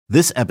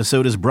This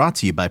episode is brought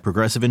to you by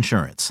Progressive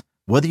Insurance.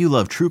 Whether you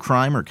love true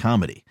crime or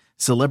comedy,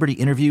 celebrity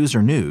interviews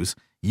or news,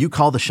 you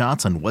call the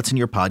shots on what's in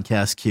your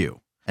podcast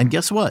queue. And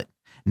guess what?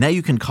 Now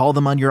you can call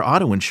them on your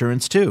auto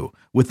insurance too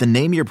with the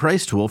Name Your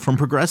Price tool from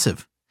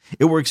Progressive.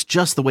 It works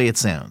just the way it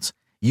sounds.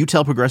 You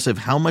tell Progressive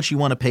how much you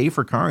want to pay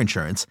for car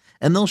insurance,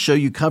 and they'll show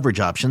you coverage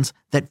options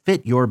that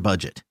fit your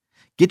budget.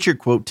 Get your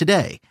quote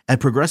today at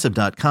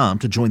Progressive.com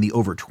to join the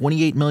over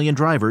 28 million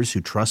drivers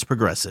who trust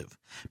Progressive.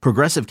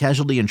 Progressive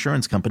Casualty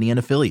Insurance Company and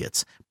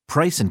Affiliates.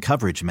 Price and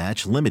coverage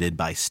match limited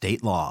by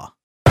state law.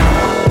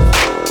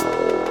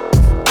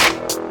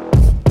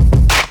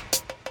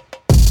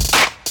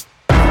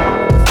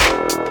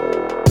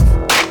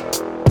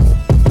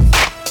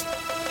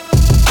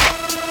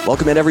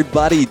 Welcome in,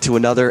 everybody, to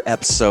another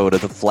episode of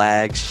the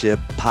Flagship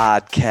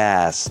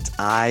Podcast.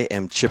 I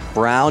am Chip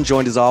Brown,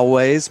 joined as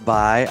always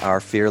by our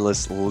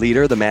fearless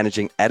leader, the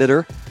managing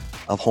editor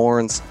of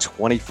Horns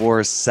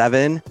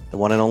 24/7, the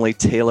one and only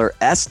Taylor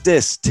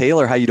Estes.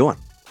 Taylor, how you doing?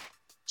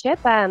 Chip,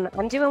 I'm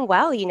doing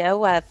well.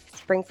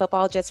 Spring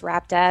football just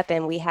wrapped up,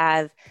 and we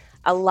have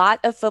a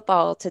lot of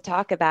football to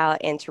talk about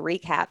and to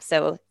recap.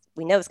 So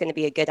we know it's going to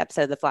be a good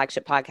episode of the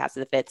Flagship Podcast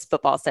if it's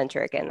football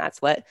centric, and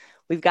that's what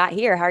we've got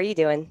here. How are you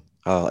doing?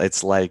 Oh,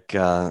 it's like,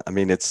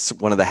 it's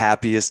one of the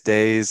happiest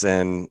days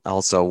and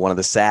also one of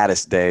the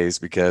saddest days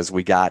because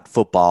we got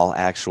football,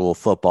 actual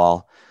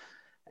football,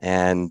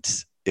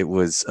 and it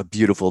was a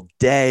beautiful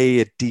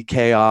day at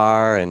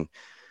DKR. And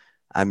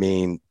I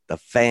mean, the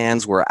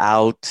fans were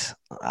out.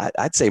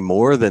 I'd say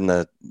more than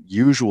the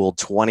usual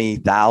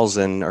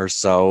 20,000 or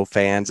so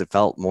fans. It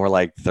felt more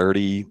like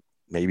 30,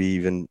 maybe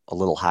even a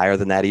little higher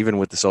than that, even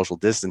with the social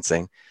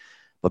distancing.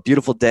 But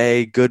beautiful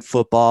day, good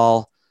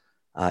football.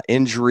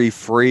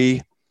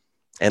 Injury-free,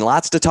 and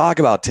lots to talk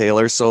about,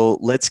 Taylor. So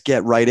let's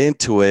get right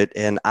into it.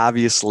 And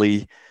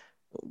obviously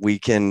we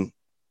can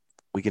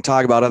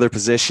talk about other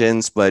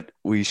positions, but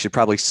we should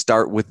probably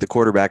start with the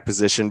quarterback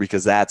position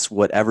because that's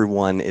what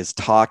everyone is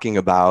talking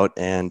about.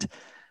 And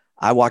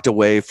I walked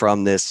away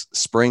from this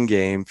spring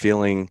game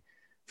feeling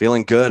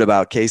good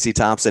about Casey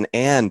Thompson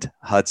and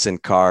Hudson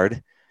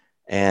Card.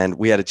 And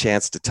we had a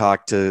chance to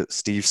talk to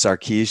Steve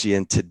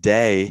Sarkisian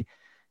today,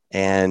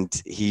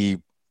 and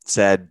he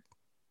said,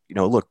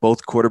 look,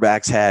 both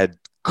quarterbacks had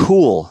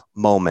cool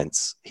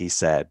moments, he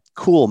said,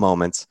 cool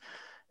moments,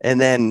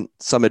 and then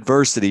some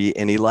adversity.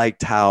 And he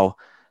liked how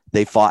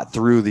they fought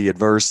through the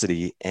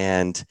adversity.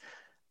 And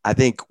I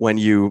think when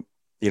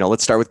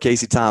let's start with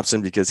Casey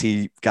Thompson because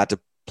he got to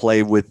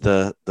play with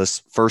the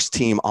first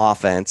team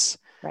offense.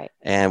 Right.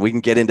 And we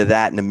can get into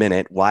that in a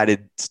minute. Why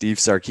did Steve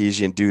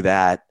Sarkisian do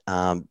that?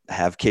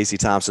 Have Casey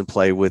Thompson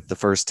play with the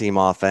first team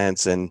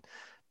offense and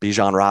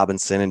Bijan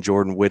Robinson and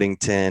Jordan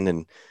Whittington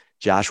and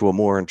Joshua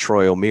Moore and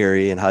Troy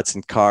O'Meary, and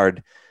Hudson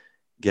Card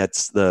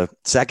gets the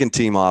second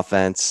team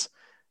offense,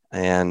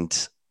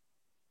 and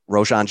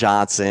Roschon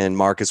Johnson,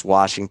 Marcus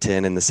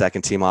Washington in the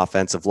second team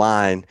offensive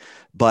line.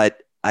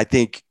 But I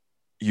think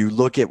you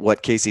look at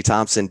what Casey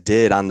Thompson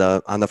did on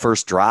the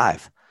first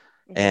drive,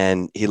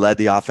 and he led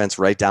the offense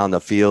right down the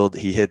field.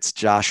 He hits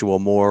Joshua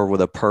Moore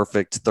with a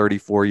perfect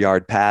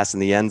 34-yard pass in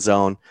the end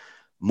zone.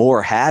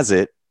 Moore has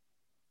it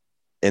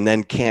and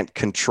then can't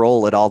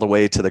control it all the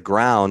way to the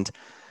ground.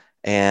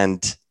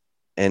 And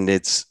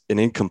it's an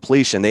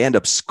incompletion. They end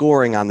up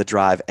scoring on the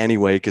drive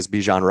anyway because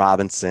Bijan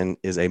Robinson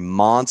is a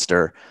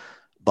monster.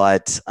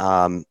 But,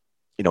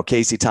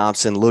 Casey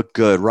Thompson looked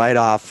good right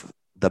off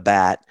the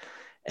bat.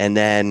 And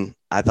then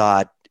I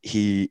thought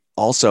he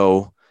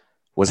also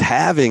was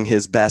having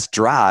his best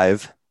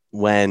drive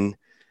when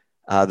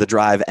the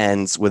drive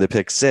ends with a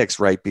pick six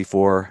right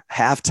before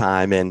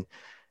halftime. And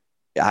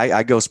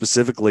I go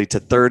specifically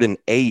to 3rd and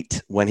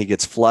 8 when he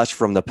gets flushed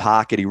from the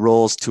pocket. He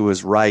rolls to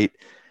his right,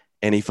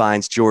 and he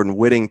finds Jordan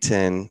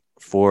Whittington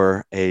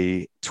for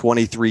a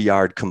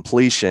 23-yard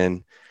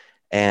completion.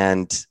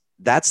 And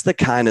that's the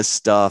kind of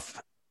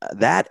stuff,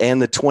 that and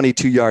the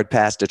 22-yard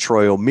pass to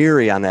Troy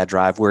O'Meary on that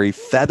drive where he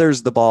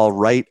feathers the ball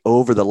right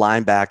over the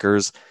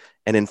linebackers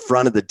and in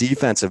front of the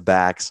defensive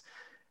backs,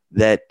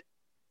 that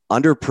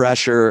under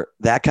pressure,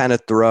 that kind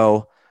of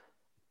throw,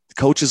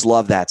 coaches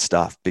love that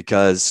stuff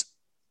because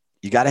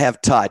you got to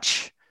have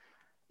touch.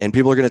 And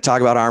people are going to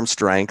talk about arm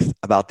strength,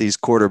 about these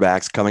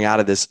quarterbacks coming out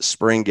of this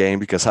spring game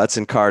because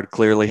Hudson Card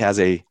clearly has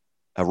a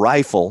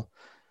rifle,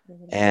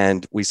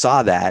 and we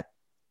saw that.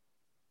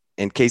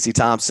 And Casey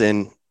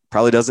Thompson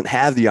probably doesn't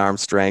have the arm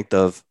strength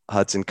of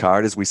Hudson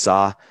Card, as we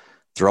saw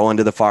throw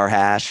into the far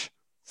hash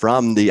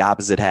from the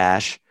opposite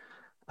hash,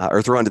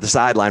 or throw into the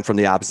sideline from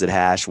the opposite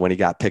hash when he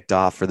got picked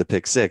off for the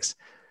pick six.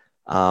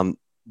 But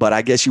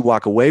I guess you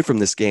walk away from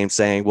this game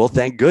saying, well,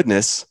 thank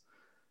goodness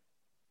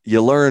you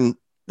learn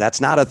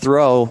that's not a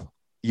throw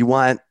you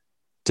want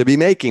to be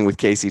making with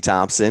Casey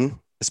Thompson,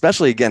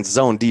 especially against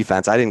zone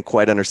defense. I didn't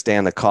quite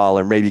understand the call,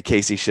 or maybe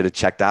Casey should have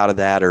checked out of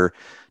that or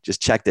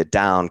just checked it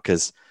down,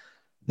 because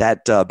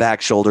that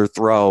back shoulder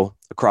throw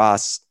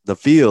across the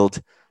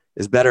field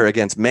is better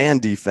against man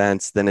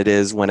defense than it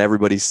is when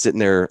everybody's sitting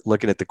there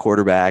looking at the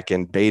quarterback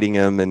and baiting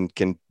him and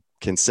can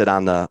sit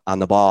on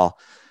the ball.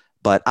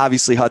 But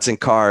obviously Hudson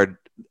Card,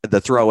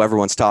 the throw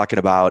everyone's talking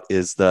about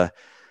is the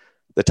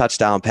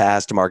touchdown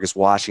pass to Marcus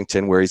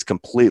Washington, where he's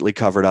completely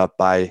covered up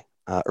by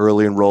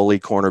early enrollee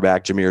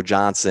cornerback Jameer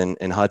Johnson,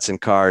 and Hudson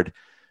Card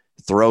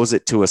throws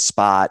it to a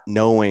spot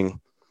knowing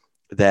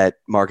that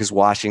Marcus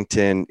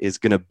Washington is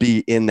going to be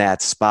in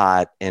that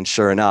spot. And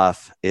sure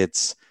enough,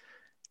 it's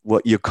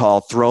what you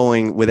call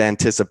throwing with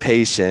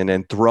anticipation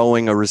and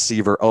throwing a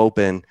receiver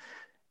open.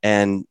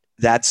 And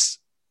that's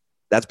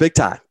big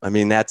time. I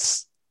mean,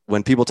 that's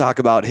when people talk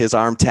about his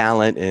arm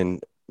talent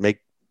and make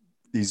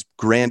these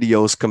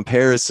grandiose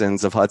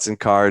comparisons of Hudson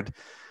Card,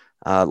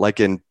 like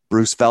in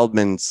Bruce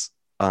Feldman's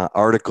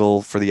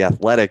article for The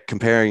Athletic,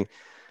 comparing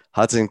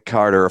Hudson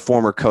Card, or a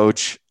former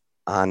coach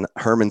on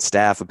Herman's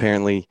staff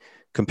apparently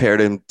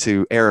compared him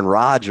to Aaron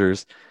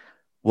Rodgers.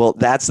 Well,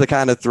 that's the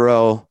kind of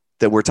throw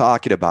that we're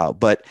talking about.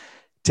 But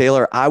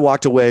Taylor, I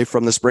walked away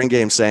from the spring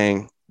game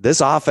saying this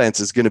offense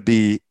is going to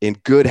be in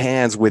good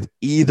hands with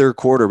either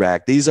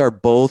quarterback. These are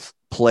both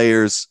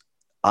players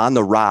on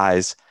the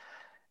rise,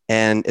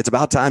 and it's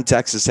about time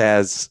Texas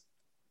has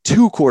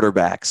two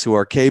quarterbacks who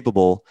are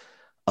capable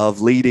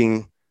of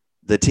leading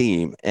the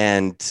team.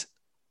 And,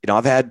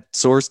 I've had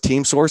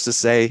team sources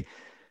say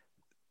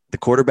the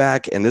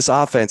quarterback and this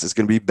offense is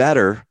going to be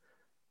better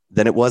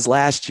than it was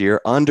last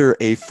year under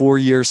a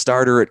 4-year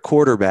starter at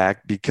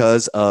quarterback,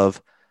 because of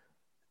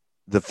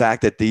the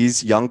fact that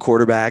these young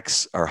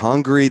quarterbacks are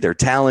hungry, they're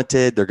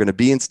talented, they're going to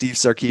be in Steve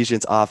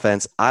Sarkisian's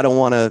offense. I don't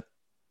want to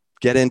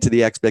get into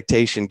the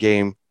expectation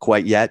game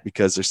quite yet,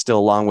 because there's still a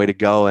long way to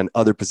go and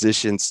other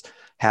positions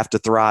have to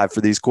thrive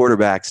for these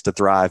quarterbacks to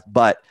thrive.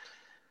 But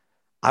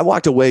I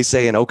walked away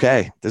saying,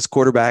 okay, this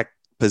quarterback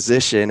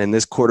position and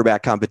this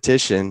quarterback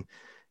competition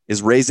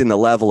is raising the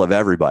level of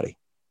everybody.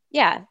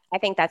 Yeah, I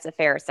think that's a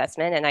fair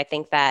assessment. And I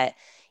think that,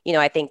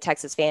 I think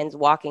Texas fans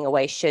walking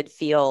away should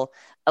feel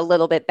a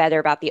little bit better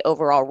about the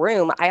overall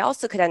room. I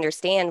also could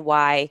understand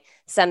why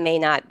some may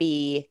not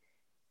be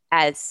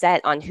as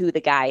set on who the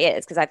guy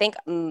is, because I think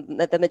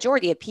the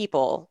majority of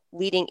people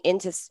leading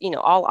into,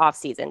 all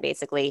offseason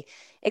basically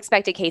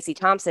expected Casey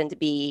Thompson to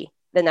be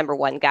the number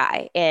one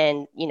guy.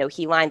 And,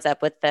 he lines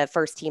up with the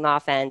first team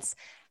offense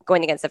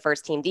going against the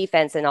first team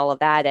defense and all of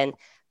that.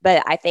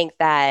 But I think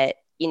that,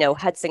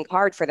 Hudson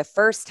Card, for the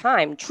first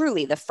time,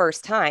 truly the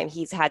first time,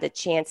 he's had a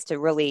chance to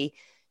really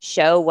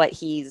show what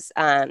he's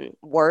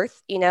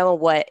worth,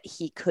 what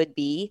he could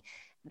be.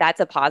 That's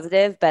a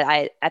positive.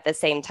 But at the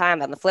same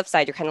time, on the flip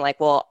side, you're kind of like,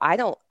 well,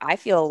 I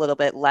feel a little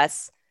bit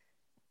less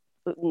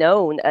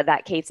known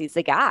that Casey's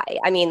the guy.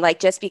 I mean, like,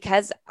 just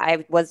because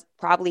I was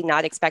probably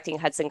not expecting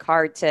Hudson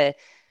Card to,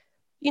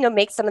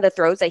 make some of the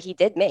throws that he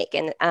did make.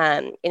 And,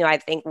 I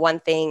think one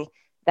thing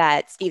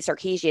that Steve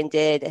Sarkisian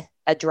did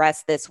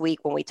address this week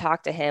when we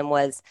talked to him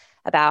was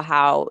about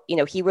how,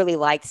 he really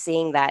liked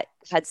seeing that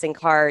Hudson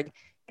Card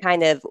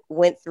kind of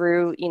went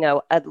through,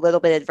 a little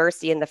bit of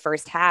adversity in the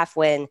first half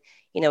when,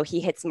 he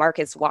hits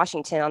Marcus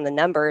Washington on the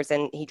numbers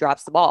and he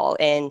drops the ball.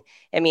 And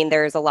I mean,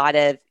 there's a lot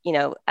of,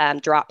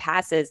 drop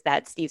passes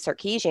that Steve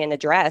Sarkisian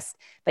addressed,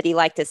 but he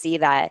liked to see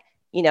that,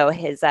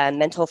 his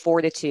mental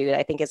fortitude,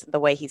 I think is the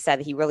way he said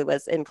he really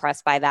was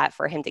impressed by that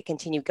for him to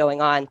continue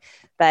going on.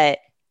 But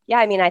yeah,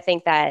 I mean, I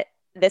think that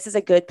this is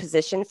a good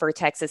position for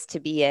Texas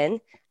to be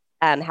in,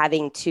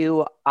 having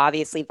two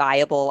obviously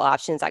viable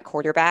options at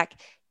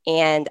quarterback.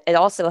 And it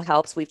also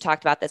helps, we've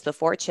talked about this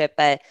before, Chip,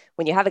 but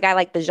when you have a guy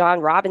like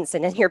Bijan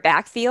Robinson in your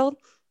backfield,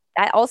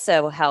 that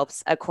also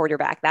helps a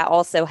quarterback. That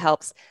also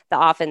helps the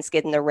offense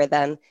get in the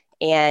rhythm.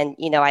 And,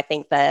 I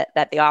think that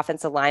the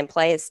offensive line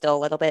play is still a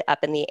little bit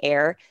up in the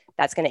air.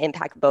 That's going to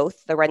impact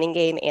both the running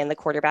game and the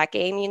quarterback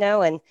game,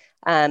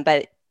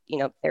 but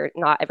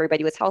not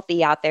everybody was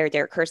healthy out there.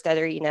 Derek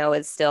Kerstetter,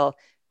 is still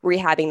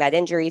rehabbing that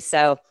injury.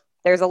 So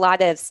there's a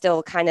lot of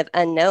still kind of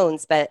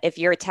unknowns, but if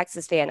you're a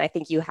Texas fan, I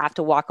think you have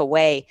to walk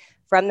away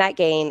from that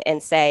game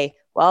and say,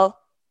 well,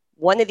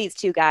 one of these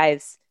two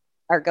guys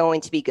are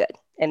going to be good.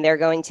 And they're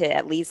going to,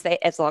 at least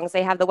as long as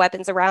they have the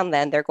weapons around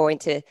them, they're going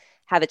to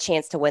have a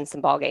chance to win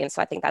some ball games.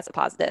 So I think that's a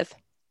positive.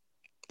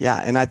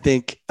 Yeah. And I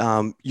think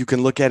you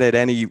can look at it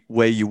any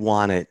way you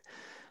want it.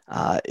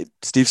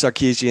 Steve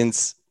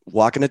Sarkisian's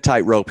walking a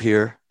tightrope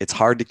here. It's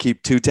hard to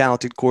keep two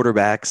talented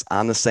quarterbacks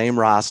on the same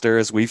roster,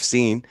 as we've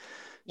seen.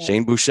 Yeah.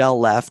 Shane Buechele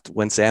left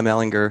when Sam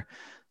Ehlinger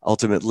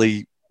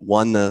ultimately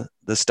won the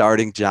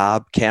starting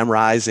job. Cam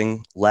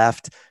Rising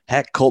left.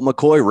 Heck, Colt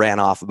McCoy ran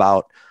off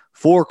about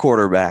 4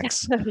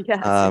 quarterbacks. Yes.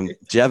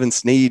 Jevin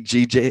Sneed,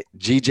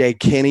 GJ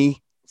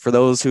Kinney, for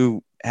those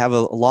who have a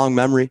long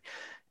memory.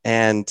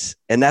 And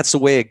that's the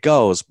way it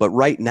goes. But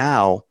right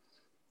now,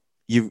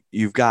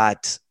 you've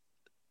got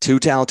two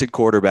talented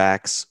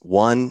quarterbacks.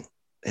 One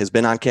has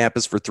been on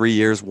campus for 3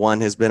 years.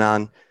 One has been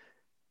on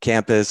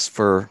campus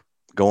for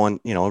going,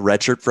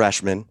 redshirt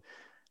freshman,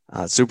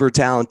 super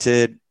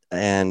talented.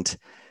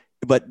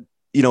 But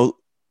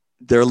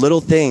there are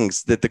little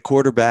things that the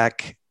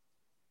quarterback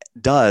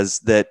does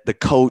that the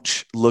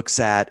coach looks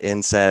at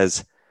and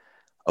says,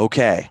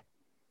 okay,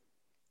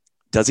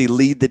 does he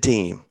lead the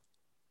team?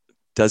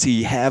 Does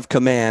he have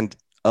command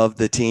of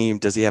the team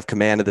does he have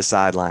command of the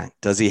sideline?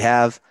 Does he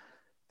have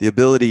the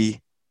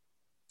ability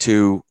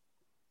to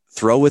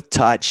throw with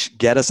touch,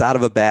 get us out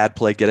of a bad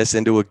play, get us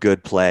into a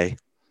good play,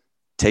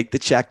 take the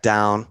check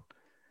down?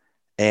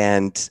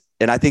 And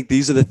I think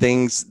these are the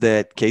things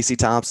that Casey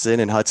Thompson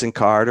and Hudson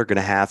Card are going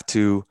to have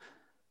to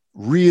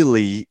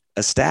really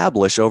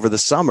establish over the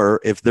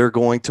summer if they're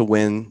going to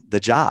win the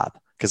job.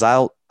 Because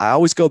I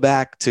always go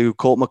back to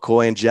Colt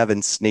McCoy and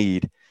Jevan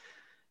Snead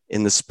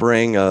in the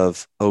spring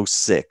of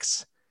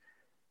 2006.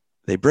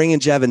 They bring in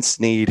Jevan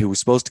Snead, who was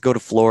supposed to go to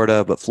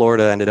Florida, but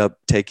Florida ended up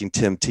taking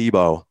Tim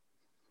Tebow.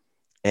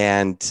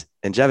 And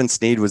Jevan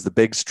Snead was the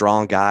big,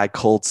 strong guy.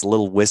 Colt's a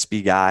little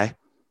wispy guy.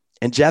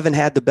 And Jevan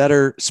had the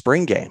better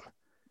spring game.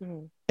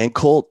 Mm-hmm. And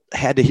Colt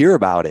had to hear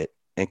about it.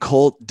 And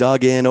Colt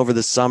dug in over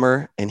the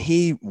summer, and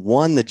he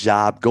won the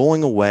job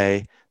going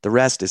away. The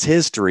rest is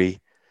history.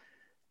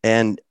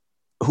 And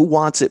who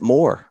wants it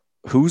more?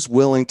 Who's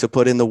willing to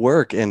put in the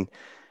work and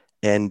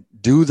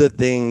do the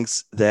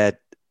things that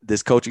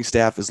this coaching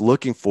staff is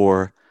looking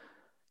for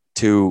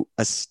to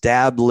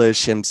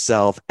establish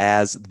himself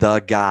as the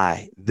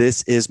guy?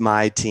 This is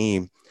my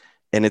team.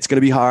 And it's going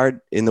to be hard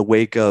in the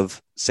wake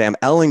of Sam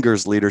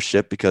Ehlinger's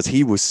leadership because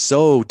he was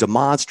so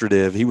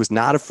demonstrative. He was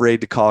not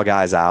afraid to call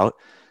guys out.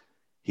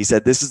 He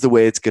said, this is the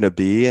way it's going to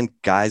be. And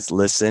guys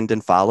listened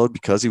and followed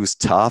because he was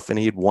tough and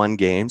he had won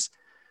games.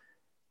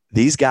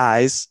 These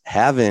guys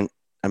haven't.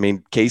 I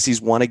mean,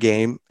 Casey's won a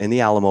game in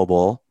the Alamo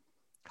Bowl.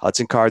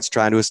 Hudson Card's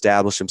trying to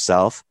establish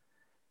himself.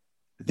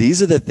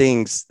 These are the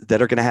things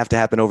that are going to have to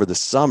happen over the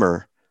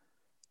summer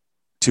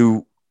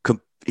to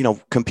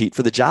compete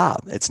for the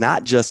job. It's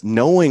not just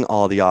knowing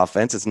all the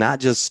offense. It's not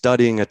just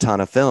studying a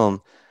ton of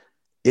film.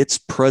 It's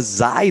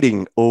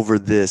presiding over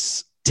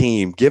this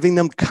team, giving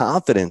them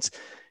confidence.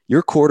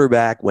 Your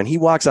quarterback, when he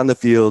walks on the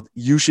field,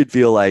 you should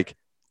feel like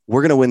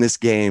we're going to win this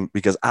game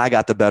because I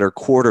got the better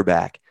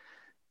quarterback.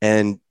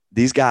 And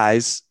these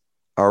guys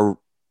are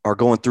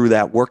going through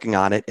that, working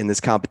on it. And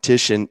this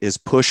competition is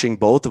pushing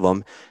both of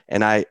them.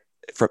 And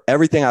from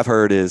everything I've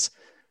heard is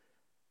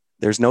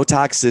there's no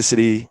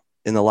toxicity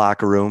in the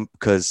locker room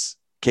because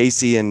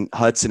Casey and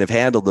Hudson have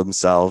handled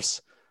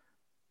themselves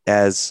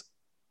as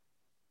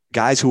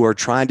guys who are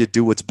trying to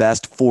do what's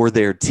best for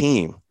their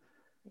team.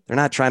 They're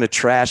not trying to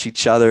trash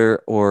each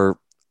other or,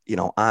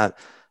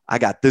 I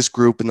got this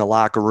group in the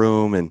locker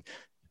room, and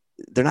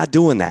they're not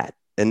doing that.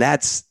 And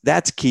that's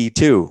key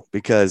too,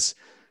 because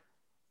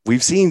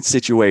we've seen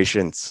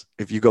situations.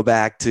 If you go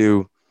back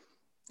to,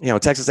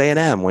 Texas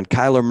A&M, when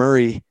Kyler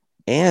Murray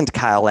and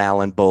Kyle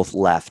Allen both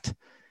left,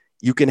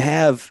 you can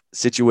have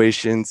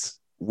situations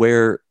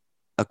where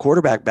a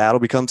quarterback battle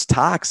becomes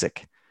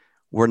toxic.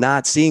 We're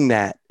not seeing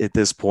that at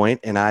this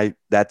point. And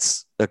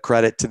that's a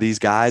credit to these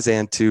guys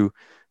and to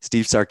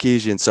Steve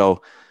Sarkisian.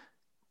 So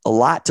a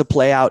lot to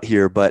play out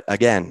here. But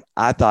again,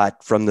 I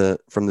thought from the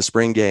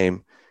spring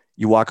game,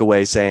 you walk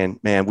away saying,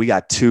 man, we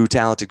got two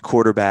talented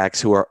quarterbacks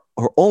who are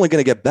only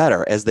going to get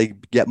better as they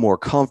get more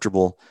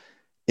comfortable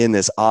in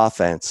this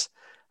offense.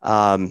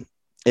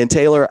 And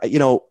Taylor,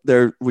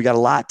 we got a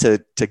lot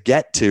to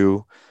get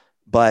to,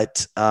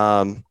 but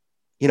one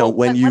thing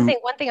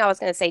I was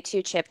going to say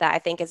too, Chip, that I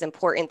think is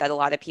important that a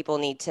lot of people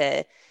need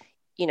to,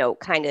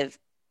 kind of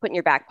put in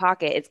your back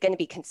pocket, it's going to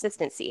be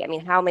consistency. I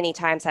mean, how many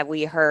times have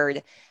we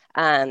heard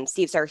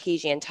Steve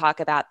Sarkisian talk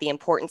about the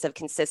importance of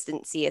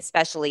consistency,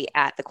 especially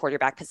at the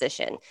quarterback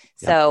position?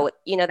 So,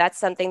 that's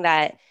something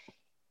that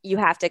you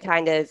have to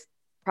kind of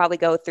probably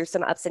go through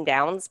some ups and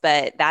downs,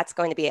 but that's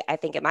going to be, I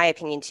think, in my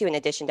opinion, too, in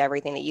addition to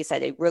everything that you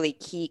said, a really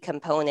key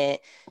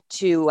component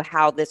to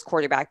how this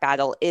quarterback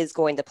battle is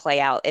going to play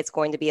out. It's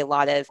going to be a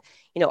lot of,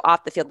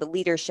 off the field, the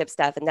leadership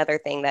stuff. Another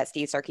thing that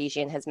Steve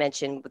Sarkisian has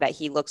mentioned that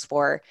he looks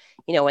for,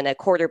 in a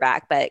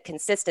quarterback, but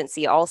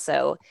consistency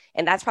also.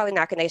 And that's probably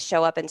not going to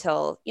show up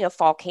until,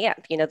 fall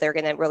camp. They're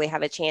going to really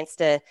have a chance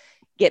to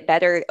get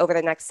better over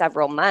the next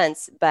several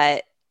months.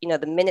 But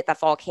the minute that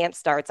fall camp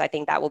starts, I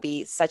think that will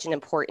be such an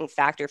important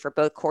factor for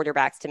both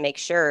quarterbacks to make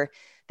sure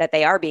that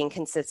they are being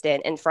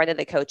consistent in front of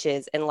the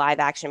coaches in live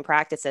action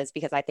practices,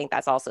 because I think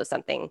that's also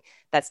something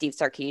that Steve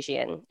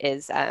Sarkisian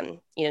is,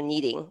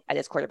 needing at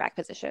his quarterback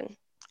position.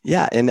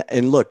 Yeah.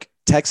 And look,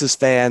 Texas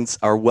fans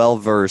are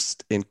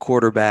well-versed in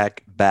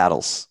quarterback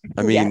battles.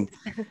 I mean,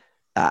 yes.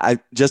 I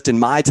just in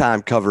my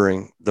time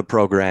covering the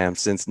program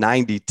since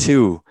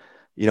 92,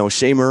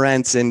 Shea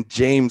Moretz and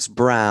James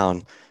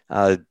Brown,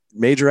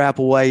 Major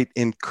Applewhite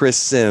and Chris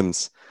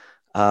Sims,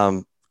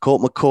 Colt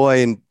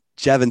McCoy and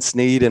Jevan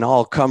Snead and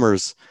all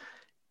comers.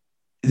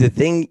 The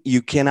thing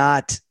you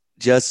cannot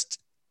just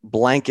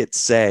blanket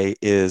say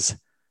is,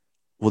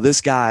 well,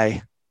 this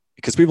guy,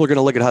 because people are going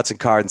to look at Hudson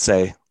Card and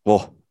say,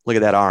 well, look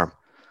at that arm.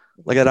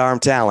 Look at arm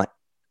talent.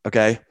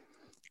 Okay.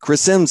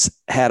 Chris Sims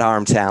had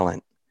arm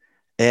talent.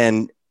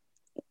 And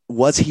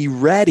was he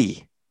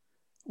ready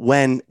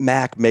when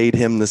Mac made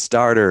him the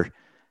starter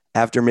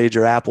after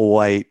Major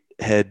Applewhite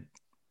had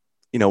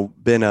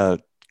been a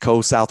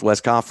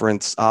co-Southwest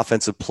Conference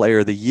Offensive Player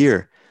of the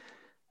Year?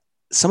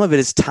 Some of it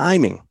is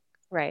timing.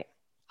 Right.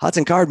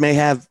 Hudson Card may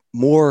have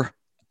more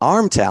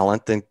arm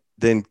talent than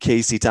than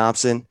Casey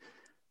Thompson,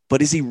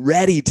 but is he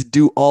ready to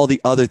do all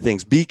the other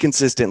things? Be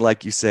consistent,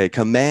 like you say,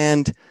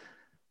 command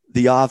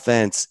the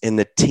offense and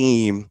the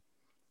team.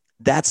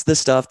 That's the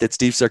stuff that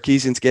Steve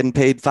Sarkisian's getting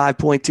paid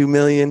 $5.2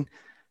 million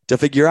to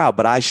figure out.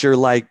 But I sure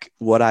like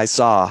what I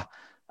saw.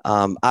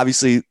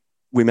 Obviously,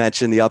 we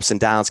mentioned the ups and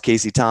downs.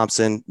 Casey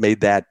Thompson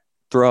made that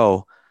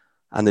throw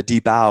on the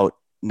deep out,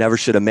 never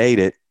should have made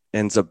it,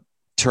 ends up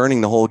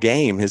turning the whole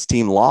game. His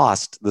team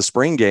lost the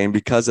spring game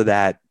because of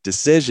that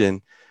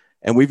decision.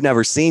 And we've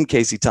never seen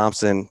Casey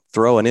Thompson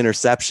throw an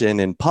interception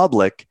in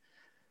public,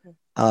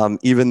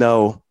 even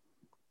though,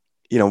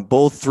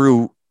 both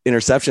threw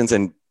interceptions,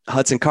 and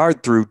Hudson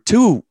Card threw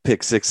 2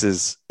 pick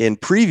sixes in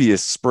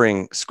previous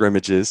spring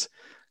scrimmages,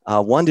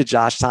 one to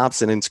Josh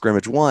Thompson in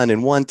scrimmage 1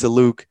 and one to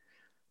Luke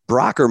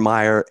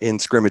Brockermeyer in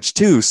scrimmage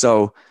 2.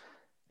 So,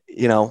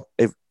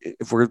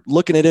 if we're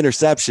looking at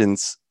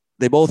interceptions,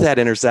 they both had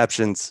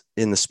interceptions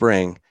in the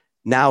spring.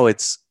 Now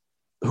it's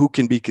who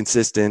can be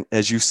consistent,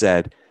 as you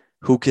said,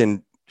 who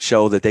can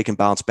show that they can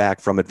bounce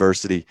back from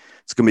adversity.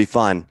 It's going to be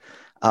fun.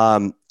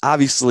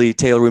 Obviously,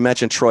 Taylor, we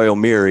mentioned Troy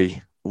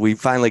O'Meary. We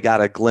finally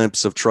got a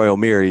glimpse of Troy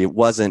O'Meary. It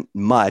wasn't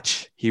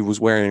much. He was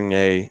wearing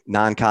a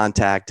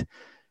non-contact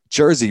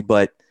jersey,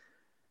 but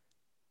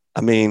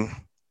I mean,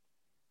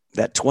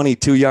 that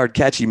 22-yard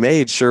catch he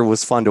made sure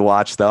was fun to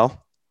watch, though.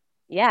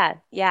 Yeah.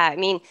 I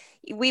mean,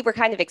 we were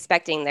kind of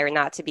expecting there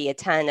not to be a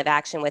ton of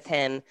action with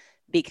him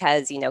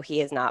because,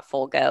 he is not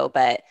full go.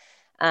 But,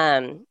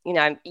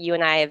 you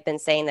and I have been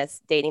saying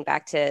this dating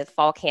back to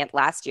fall camp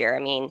last year. I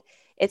mean,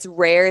 it's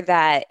rare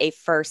that a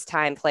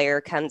first-time player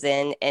comes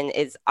in and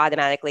is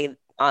automatically,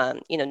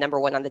 number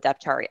one on the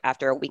depth chart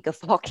after a week of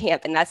fall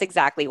camp. And that's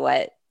exactly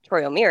what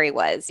Troy O'Meary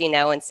was,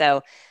 And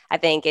so I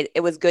think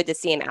it was good to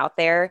see him out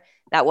there.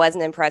 That was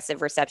an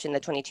impressive reception, the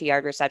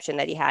 22-yard reception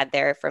that he had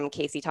there from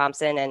Casey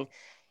Thompson. And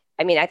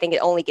I mean, I think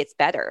it only gets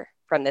better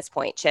from this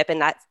point, Chip, and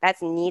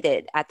that's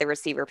needed at the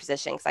receiver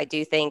position. Because I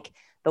do think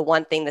the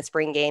one thing the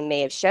spring game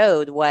may have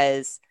showed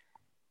was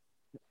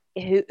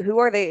who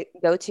are the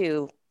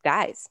go-to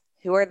guys?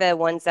 Who are the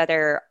ones that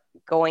are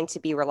going to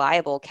be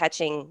reliable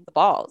catching the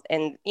ball?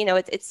 And,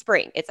 it's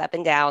spring. It's up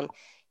and down.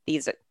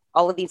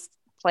 All of these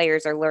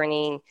players are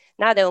learning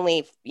not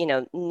only,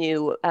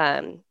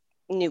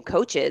 new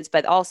coaches,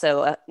 but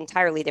also an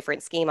entirely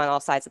different scheme on all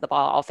sides of the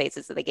ball, all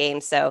phases of the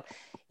game. So,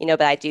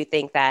 but I do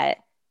think that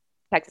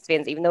Texas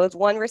fans, even though it's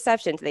one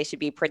reception, they should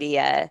be pretty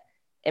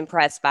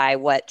impressed by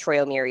what Troy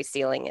O'Meary's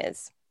ceiling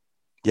is.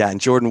 Yeah. And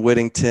Jordan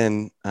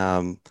Whittington,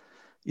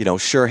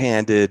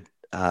 sure-handed,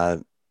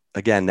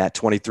 again, that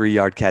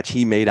 23-yard catch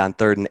he made on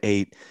 3rd and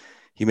 8.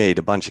 He made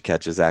a bunch of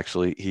catches,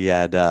 actually. He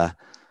had,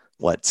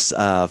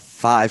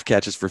 5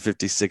 catches for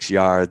 56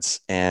 yards.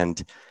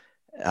 And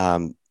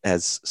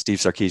as Steve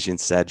Sarkisian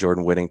said,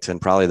 Jordan Whittington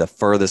probably the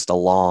furthest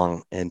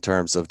along in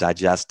terms of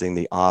digesting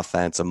the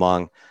offense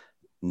among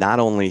not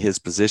only his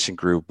position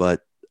group,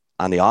 but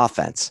on the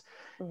offense.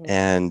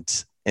 Mm-hmm.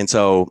 And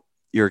so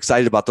you're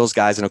excited about those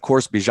guys. And of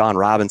course, Bijan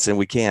Robinson,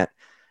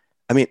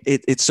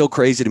 it's so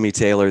crazy to me,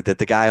 Taylor, that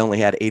the guy only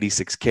had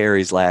 86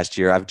 carries last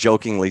year. I've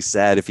jokingly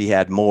said if he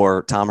had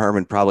more, Tom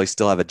Herman probably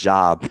still have a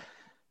job.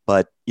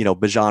 But,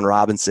 Bijan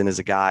Robinson is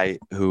a guy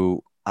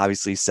who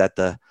obviously set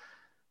the,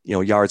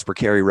 yards per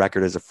carry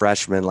record as a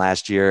freshman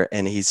last year.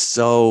 And his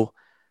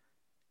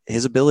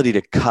ability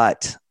to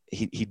cut,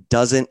 he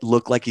doesn't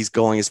look like he's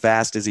going as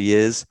fast as he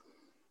is.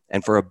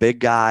 And for a big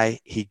guy,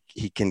 he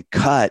can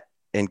cut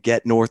and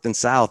get north and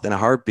south in a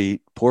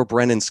heartbeat. Poor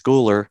Brendan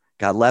Schooler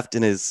got left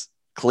in his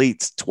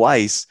cleats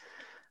twice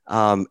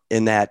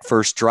in that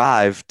first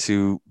drive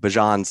to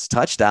Bijan's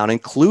touchdown,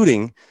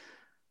 including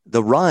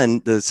the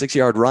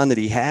 6-yard run that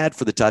he had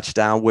for the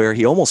touchdown where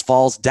he almost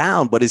falls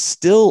down, but is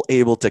still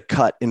able to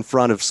cut in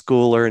front of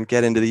Schooler and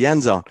get into the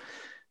end zone.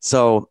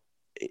 So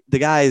the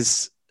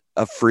guy's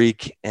a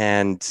freak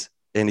and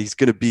he's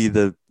going to be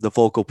the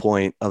focal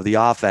point of the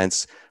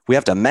offense. We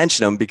have to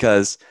mention him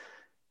because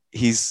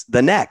he's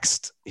the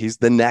next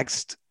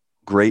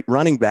great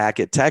running back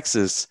at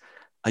Texas.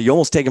 You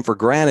almost take him for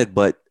granted,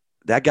 but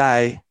that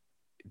guy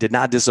did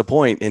not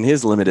disappoint in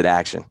his limited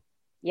action.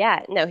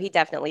 Yeah, no, he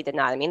definitely did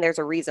not. I mean, there's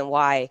a reason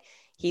why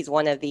he's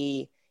one of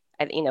the,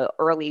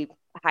 early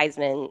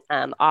Heisman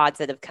odds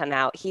that have come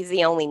out. He's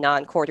the only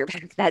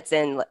non-quarterback that's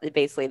in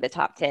basically the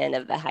top 10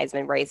 of the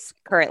Heisman race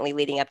currently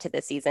leading up to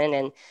the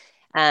season.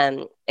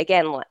 And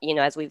again,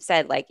 as we've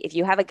said, like if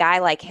you have a guy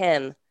like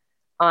him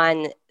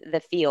on the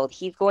field,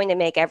 he's going to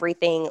make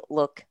everything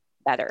look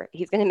better.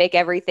 He's going to make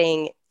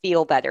everything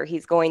feel better.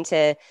 He's going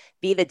to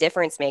be the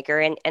difference maker.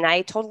 And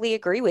I totally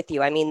agree with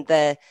you. I mean,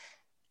 the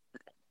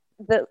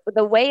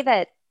way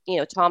that,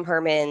 Tom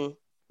Herman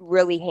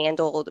really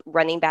handled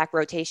running back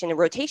rotation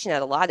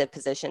at a lot of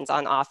positions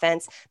on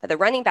offense, but the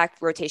running back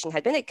rotation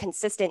had been a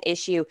consistent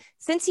issue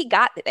since he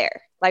got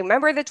there. Like,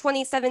 remember the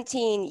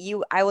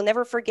 2017, I will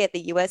never forget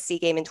the USC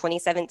game in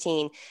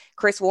 2017.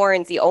 Chris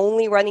Warren's the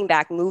only running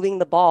back moving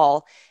the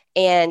ball.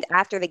 And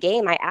after the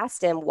game, I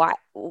asked him,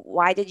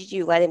 why did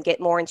you let him get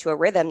more into a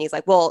rhythm? And he's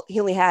like, well, he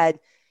only had,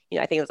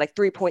 I think it was like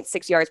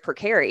 3.6 yards per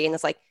carry. And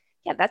it's like,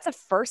 Yeah, that's a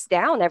first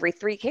down every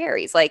 3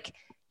 carries. Like,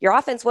 your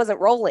offense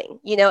wasn't rolling,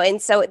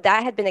 and so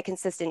that had been a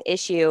consistent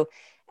issue.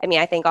 I mean,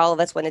 I think all of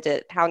us wanted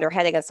to pound our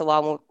head against the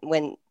wall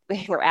when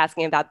we were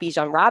asking about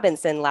Bijan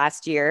Robinson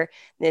last year.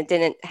 And it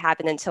didn't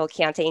happen until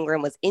Keontae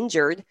Ingram was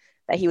injured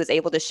that he was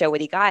able to show what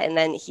he got. And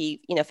then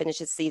he, finished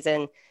his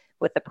season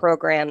with the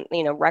program,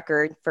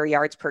 record for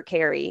yards per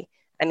carry.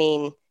 I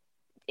mean,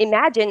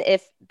 imagine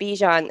if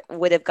Bijan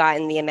would have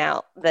gotten the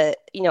amount that,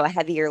 a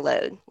heavier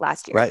load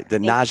last year. Right.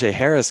 That Najee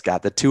Harris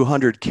got, the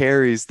 200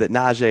 carries that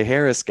Najee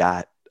Harris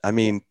got. I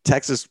mean,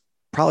 Texas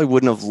probably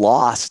wouldn't have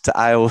lost to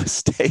Iowa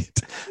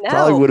State. No.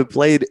 Probably would have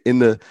played in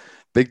the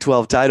Big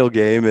 12 title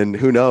game, and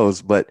who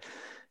knows, but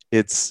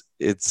he's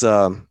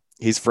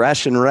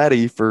fresh and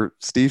ready for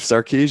Steve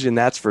Sarkisian.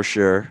 That's for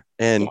sure.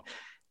 And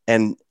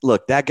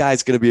look, that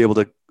guy's going to be able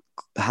to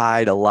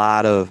hide a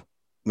lot of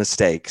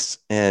mistakes.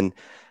 And,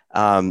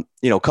 a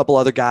couple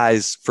other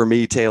guys for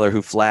me, Taylor,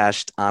 who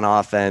flashed on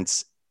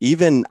offense,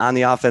 even on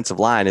the offensive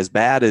line, as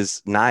bad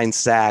as 9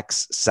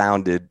 sacks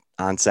sounded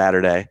on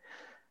Saturday.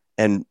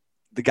 And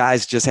the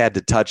guys just had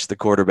to touch the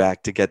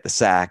quarterback to get the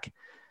sack.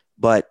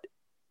 But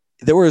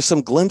there were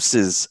some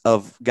glimpses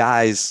of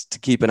guys to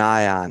keep an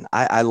eye on.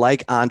 I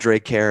like Andre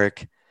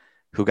Carrick,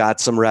 who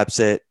got some reps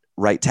at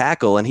right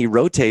tackle, and he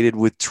rotated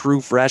with true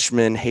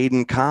freshman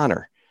Hayden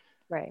Connor.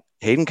 Right.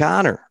 Hayden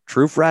Connor,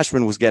 true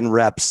freshman, was getting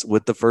reps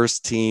with the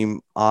first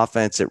team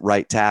offense at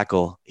right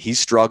tackle. He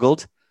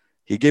struggled.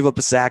 He gave up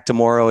a sack to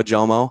Moro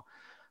Ajomo.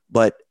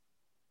 But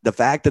the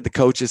fact that the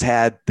coaches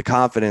had the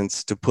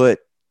confidence to put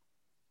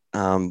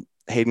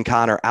Hayden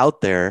Connor out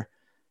there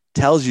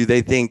tells you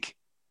they think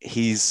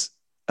he's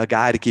a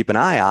guy to keep an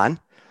eye on.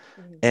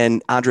 Mm-hmm.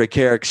 And Andre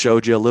Carrick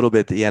showed you a little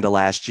bit at the end of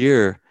last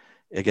year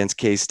against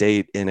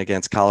K-State and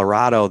against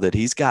Colorado that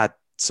he's got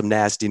some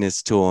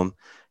nastiness to him.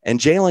 And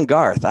Jalen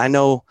Garth, I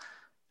know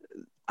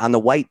on the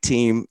white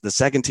team, the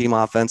second team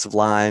offensive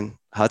line,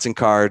 Hudson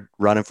Card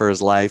running for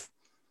his life.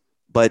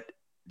 But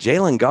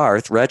Jalen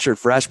Garth, redshirt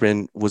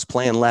freshman, was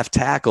playing left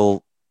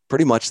tackle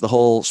pretty much the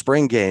whole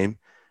spring game.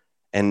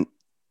 And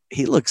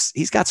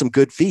he's got some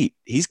good feet.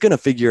 He's going to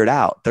figure it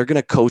out. They're going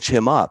to coach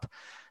him up.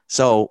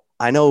 So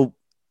I know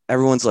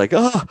everyone's like,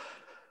 oh,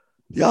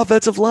 the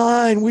offensive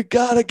line, we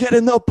got to get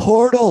in the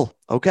portal.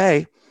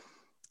 Okay.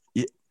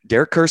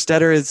 Derek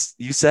Kerstetter, as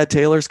you said,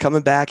 Taylor's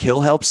coming back.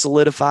 He'll help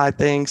solidify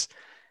things.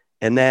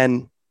 And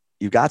then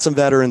you got some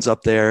veterans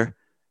up there.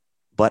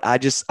 But I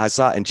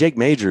saw, and Jake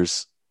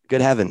Majors, good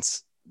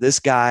heavens, this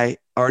guy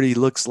already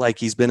looks like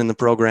he's been in the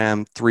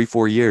program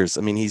 3-4 years.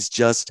 I mean, he's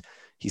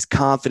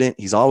confident.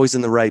 He's always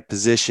in the right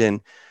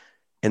position.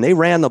 And they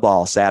ran the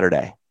ball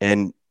Saturday.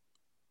 And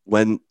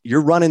when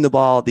you're running the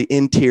ball, the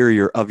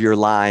interior of your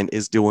line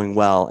is doing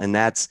well. And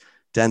that's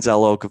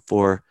Denzel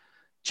Okafor,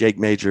 Jake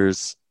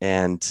Majors,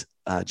 and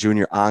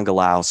Junior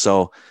Angalau.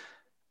 So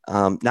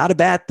not a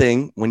bad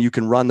thing when you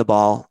can run the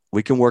ball.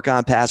 We can work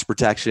on pass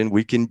protection.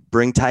 We can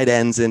bring tight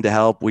ends in to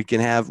help. We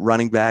can have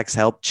running backs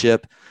help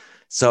chip.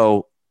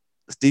 So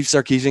Steve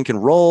Sarkisian can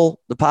roll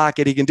the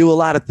pocket. He can do a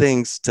lot of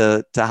things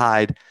to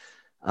hide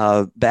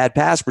bad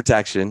pass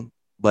protection,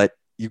 but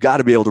you got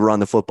to be able to run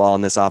the football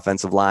in this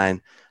offensive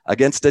line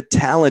against a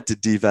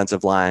talented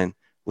defensive line.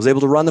 Was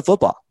able to run the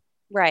football.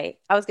 Right.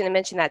 I was going to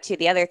mention that too.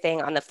 The other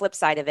thing on the flip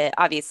side of it,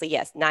 obviously,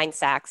 yes, 9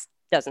 sacks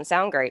doesn't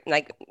sound great.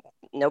 Like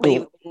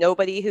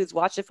nobody who's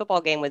watched a football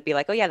game would be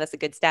like, oh yeah, that's a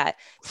good stat.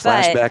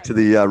 Flashback to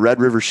the Red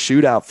River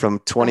shootout from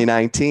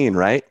 2019,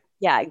 right?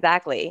 Yeah,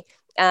 exactly.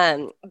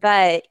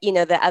 But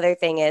the other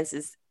thing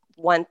is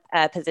one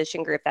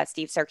position group that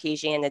Steve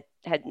Sarkisian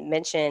had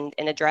mentioned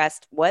and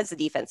addressed was the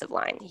defensive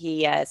line.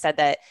 He said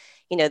that,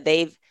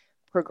 they've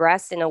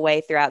progressed in a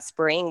way throughout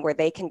spring where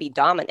they can be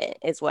dominant,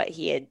 is what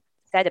he had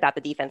said about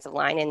the defensive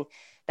line. And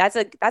that's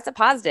a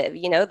positive.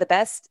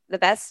 The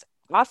best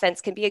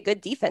offense can be a good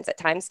defense at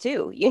times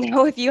too.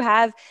 If you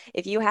have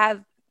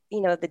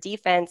the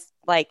defense,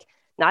 like,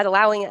 not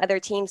allowing other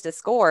teams to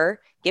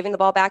score, giving the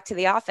ball back to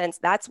the offense,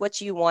 that's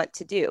what you want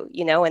to do,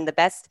 and the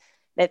best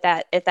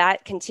if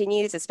that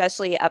continues,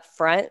 especially up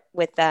front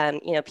with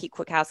Pete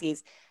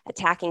Kwiatkowski's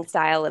attacking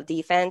style of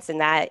defense,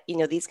 and that,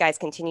 these guys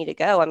continue to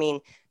go, I mean,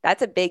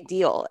 that's a big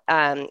deal.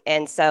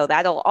 And so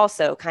that'll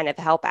also kind of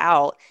help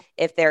out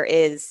if there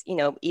is,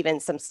 even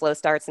some slow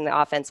starts in the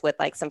offense with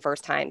like some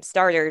first time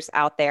starters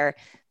out there.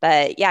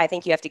 But yeah, I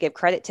think you have to give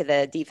credit to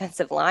the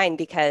defensive line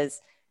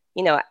because,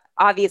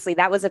 obviously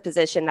that was a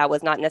position that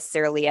was not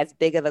necessarily as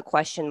big of a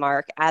question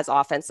mark as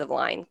offensive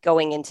line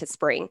going into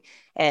spring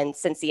and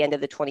since the end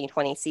of the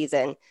 2020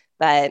 season.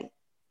 But,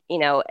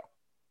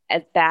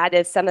 as bad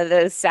as some of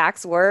those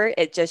sacks were,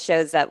 it just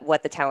shows that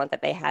what the talent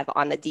that they have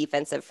on the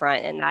defensive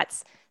front. And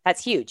that's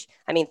huge.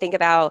 I mean, think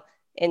about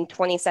in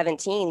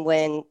 2017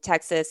 when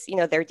Texas,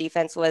 their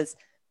defense was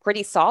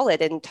pretty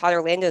solid in Todd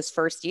Orlando's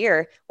first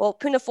year. Well,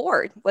 Poona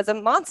Ford was a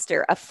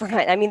monster up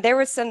front. I mean, there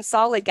were some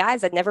solid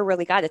guys that never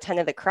really got a ton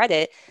of the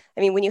credit.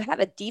 I mean, when you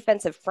have a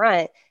defensive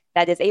front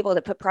that is able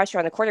to put pressure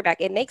on the quarterback,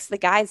 it makes the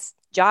guys'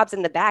 jobs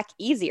in the back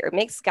easier. It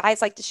makes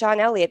guys like Deshaun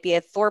Elliott be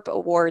a Thorpe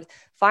Award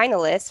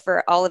finalist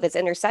for all of his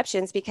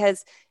interceptions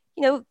because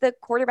the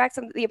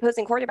quarterbacks, the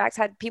opposing quarterbacks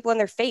had people in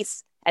their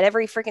face at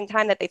every freaking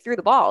time that they threw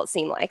the ball, it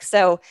seemed like.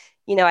 So,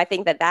 I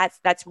think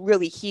that's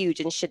really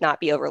huge and should not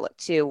be overlooked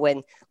too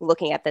when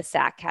looking at the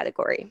sack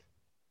category.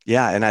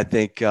 Yeah. And I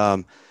think,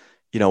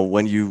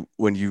 when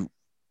you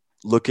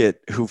look at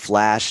who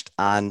flashed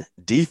on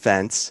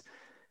defense,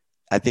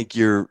 I think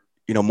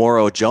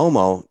Moro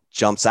Ojomo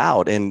jumps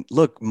out. And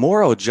look,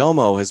 Moro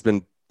Ojomo has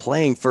been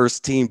playing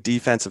first team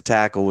defensive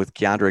tackle with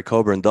Keandre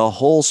Coburn the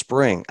whole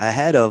spring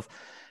ahead of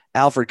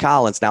Alfred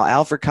Collins. Now,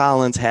 Alfred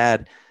Collins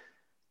had,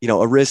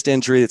 a wrist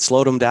injury that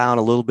slowed him down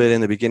a little bit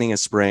in the beginning of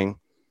spring.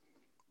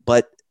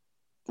 But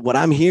what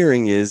I'm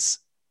hearing is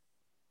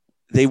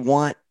they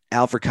want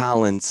Alfred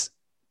Collins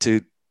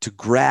to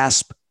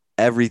grasp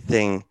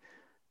everything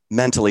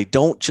mentally.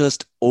 Don't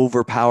just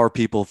overpower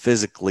people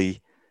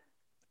physically.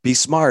 Be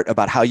smart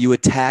about how you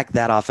attack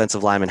that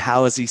offensive lineman.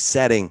 How is he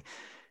setting?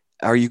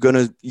 Are you going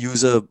to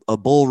use a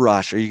bull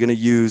rush? Are you going to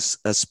use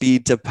a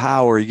speed to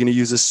power? Are you going to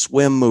use a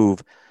swim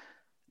move?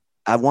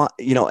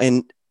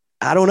 And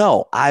I don't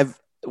know.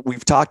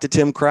 We've talked to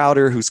Tim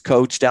Crowder, who's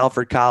coached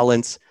Alfred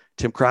Collins.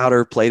 Tim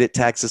Crowder played at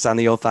Texas on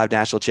the 2005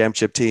 national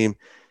championship team.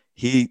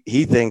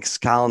 He thinks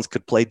Collins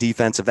could play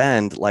defensive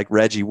end like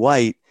Reggie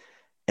White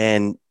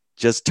and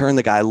just turn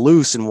the guy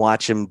loose and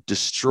watch him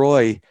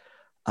destroy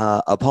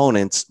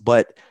opponents.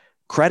 But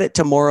credit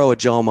to Moro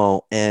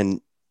Ojomo.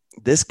 And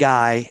this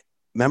guy,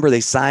 remember,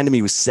 they signed him.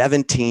 He was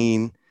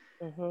 17.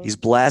 Mm-hmm. He's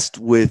blessed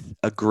with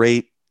a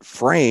great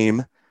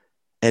frame.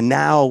 And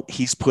now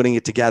he's putting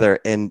it together.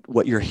 And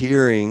what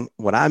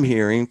I'm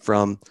hearing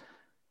from,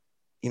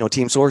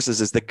 team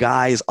sources is the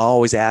guy is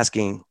always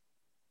asking,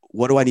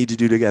 what do I need to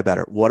do to get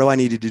better? What do I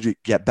need to do to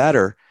get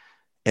better?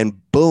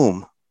 And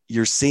boom,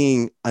 you're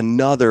seeing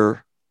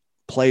another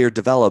player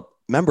develop.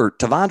 Remember,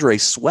 T'Vondre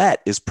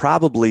Sweat is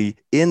probably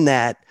in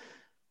that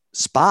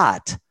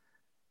spot,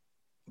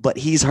 but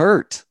he's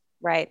hurt.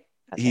 Right.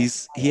 Okay.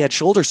 He had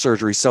shoulder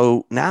surgery.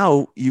 So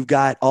now you've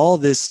got all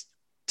this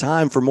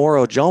time for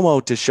Moro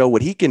Ojomo to show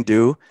what he can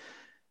do.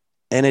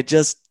 And it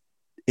just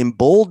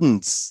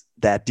emboldens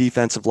that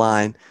defensive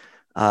line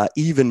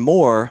even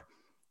more.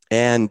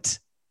 And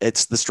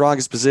it's the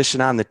strongest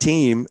position on the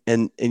team.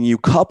 And you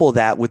couple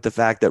that with the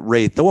fact that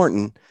Ray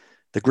Thornton,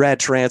 the grad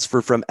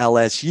transfer from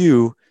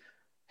LSU,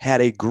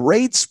 had a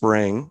great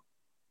spring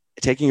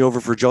taking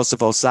over for Joseph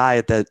Osai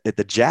at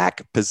the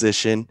jack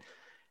position.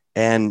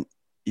 And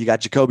you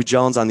got Jacoby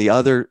Jones on the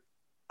other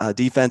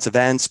defensive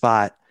end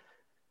spot.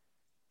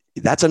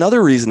 That's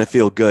another reason to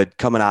feel good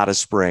coming out of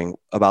spring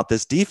about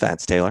this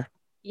defense, Taylor.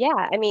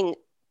 Yeah. I mean,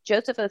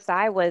 Joseph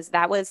Osai was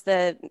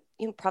the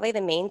probably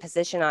the main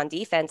position on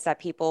defense that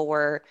people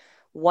were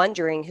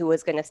wondering who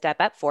was going to step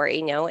up for,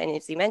 and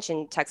as you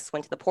mentioned, Texas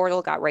went to the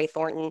portal, got Ray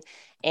Thornton.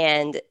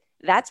 And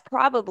that's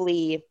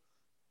probably,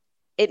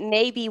 it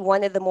may be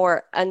one of the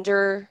more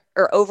under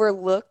or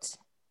overlooked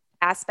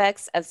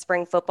aspects of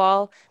spring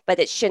football, but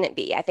it shouldn't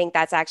be. I think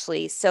that's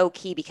actually so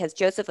key because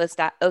Joseph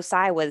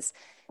Osai was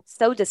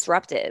so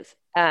disruptive,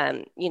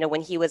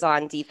 when he was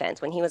on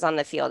defense, when he was on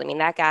the field. I mean,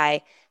 that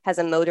guy has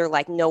a motor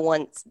like no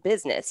one's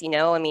business,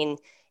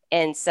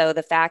 and so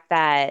the fact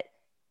that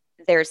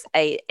there's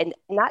and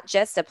not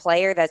just a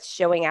player that's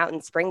showing out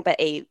in spring, but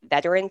a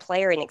veteran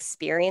player, an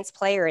experienced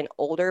player, an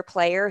older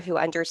player who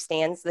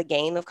understands the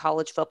game of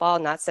college football,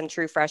 not some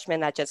true freshman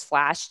that just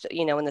flashed,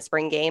 in the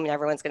spring game and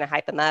everyone's going to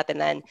hype him up. And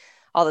then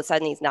all of a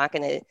sudden he's not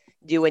going to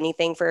do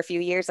anything for a few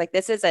years. Like,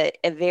 this is a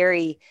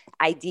very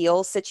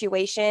ideal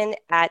situation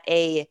at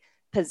a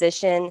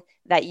position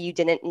that you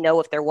didn't know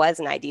if there was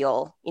an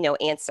ideal,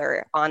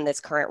 answer on this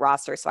current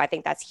roster. So I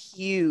think that's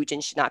huge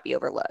and should not be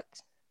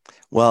overlooked.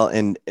 Well,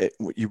 and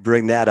you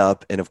bring that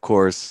up. And of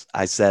course,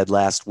 I said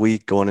last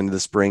week going into the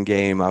spring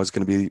game, I was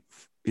going to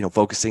be,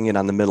 focusing in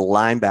on the middle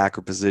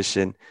linebacker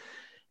position.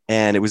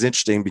 And it was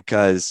interesting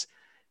because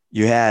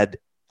you had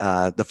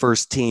the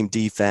first team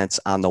defense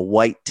on the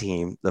white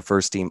team, the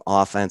first team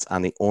offense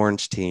on the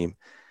orange team.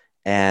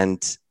 And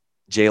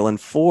Jaylan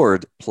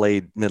Ford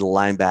played middle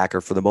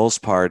linebacker for the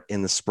most part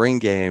in the spring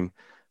game,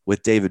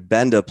 with David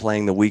Benda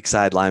playing the weak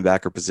side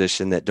linebacker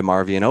position that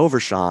DeMarvion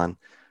Overshawn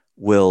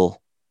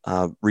will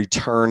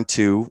return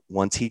to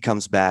once he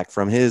comes back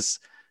from his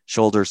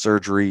shoulder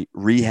surgery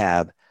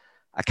rehab.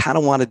 I kind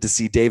of wanted to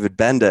see David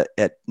Benda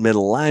at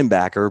middle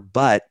linebacker,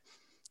 but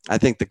I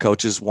think the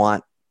coaches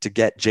want to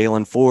get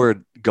Jaylan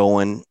Ford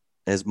going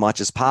as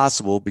much as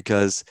possible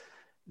because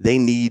they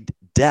need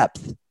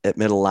depth at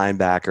middle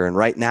linebacker. And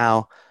right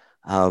now,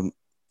 I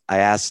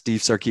asked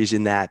Steve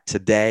Sarkisian that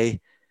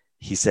today.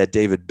 He said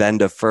David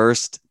Benda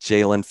first,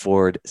 Jaylan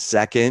Ford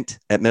second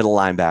at middle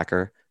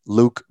linebacker,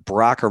 Luke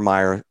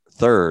Brockermeyer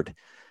third.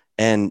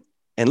 And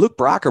Luke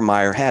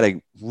Brockermeyer had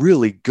a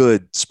really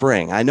good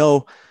spring. I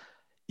know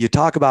you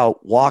talk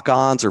about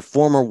walk-ons or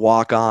former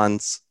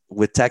walk-ons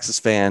with Texas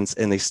fans,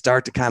 and they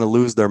start to kind of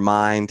lose their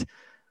mind.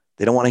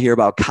 They don't want to hear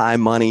about Kai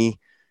Money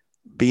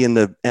being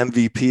the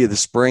MVP of the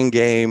spring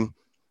game.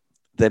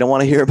 They don't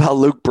want to hear about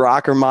Luke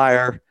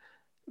Brockermeyer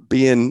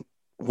being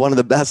one of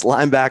the best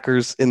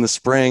linebackers in the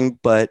spring.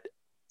 But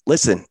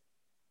listen,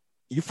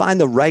 you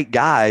find the right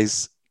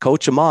guys,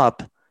 coach them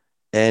up,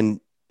 and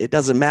it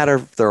doesn't matter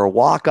if they're a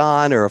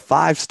walk-on or a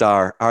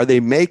 5-star. Are they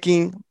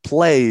making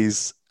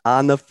plays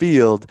on the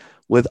field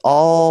with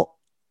all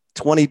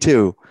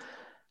 22?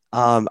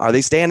 Are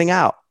they standing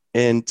out?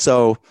 And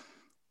so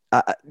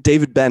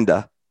David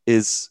Benda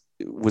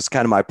was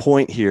kind of my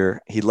point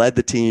here. He led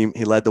the team.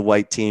 He led the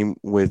white team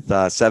with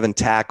 7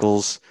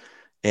 tackles,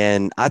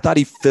 and I thought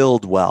he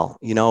filled well.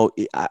 You know,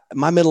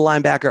 my middle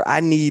linebacker, I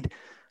need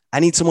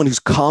someone who's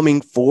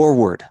coming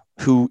forward,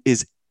 who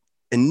is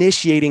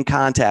initiating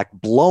contact,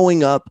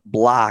 blowing up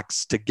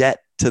blocks to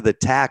get to the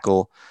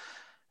tackle.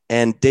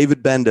 And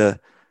David Benda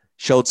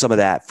showed some of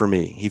that for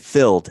me. He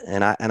filled,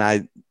 and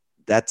I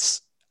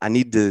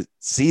need to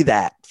see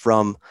that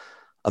from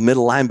a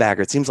middle linebacker.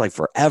 It seems like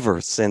forever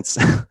since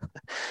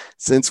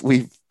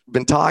we've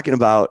been talking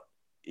about,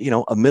 you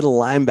know, a middle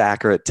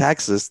linebacker at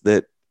Texas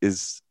that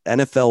is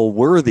NFL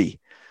worthy.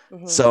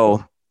 Mm-hmm.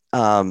 So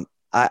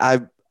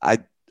I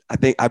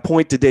think I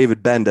point to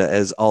David Benda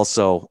as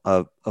also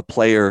a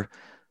player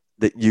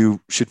that you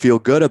should feel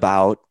good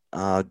about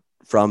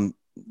from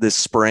this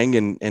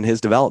spring and his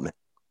development.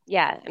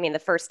 Yeah. I mean, the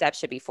first step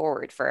should be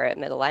forward for a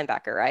middle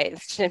linebacker, right?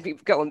 It shouldn't be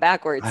going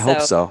backwards. I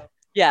hope so.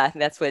 Yeah,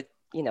 that's what,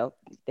 you know,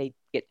 they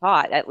get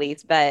taught at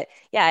least. But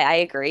yeah, I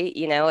agree.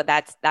 You know,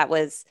 that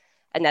was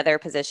another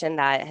position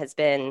that has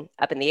been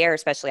up in the air,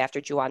 especially after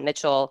Juwan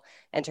Mitchell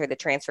entered the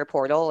transfer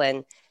portal.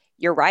 And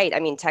you're right. I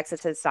mean,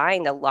 Texas has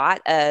signed a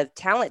lot of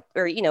talent,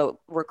 or, you know,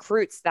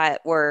 recruits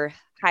that were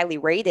highly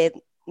rated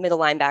middle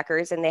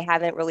linebackers, and they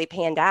haven't really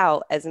panned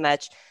out as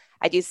much.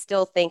 I do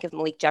still think if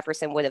Malik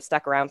Jefferson would have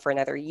stuck around for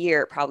another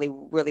year, it probably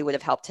really would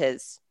have helped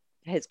his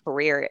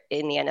career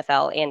in the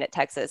NFL and at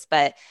Texas.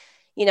 But,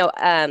 you know,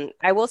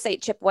 I will say,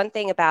 Chip, one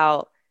thing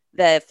about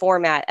the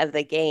format of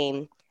the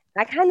game,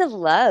 I kind of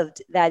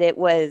loved that it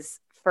was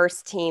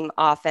first team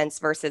offense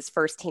versus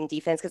first team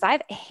defense, because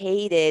I've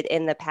hated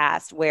in the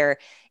past where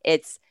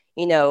it's,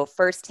 you know,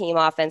 first team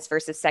offense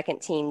versus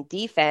second team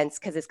defense,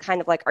 because it's kind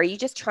of like, are you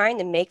just trying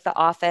to make the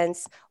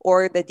offense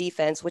or the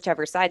defense,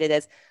 whichever side it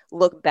is,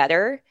 look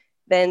better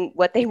than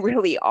what they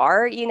really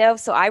are, you know?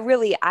 So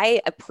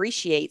I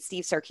appreciate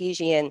Steve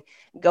Sarkisian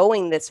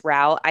going this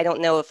route. I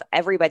don't know if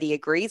everybody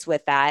agrees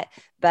with that,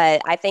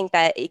 but I think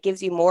that it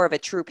gives you more of a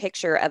true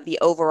picture of the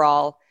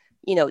overall,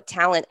 you know,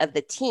 talent of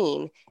the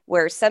team,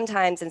 where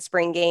sometimes in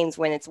spring games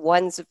when it's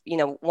one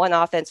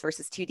offense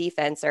versus 2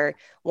 defense, or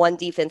one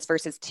defense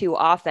versus 2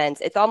 offense,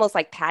 it's almost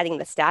like padding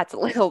the stats a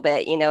little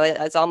bit. You know,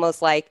 it's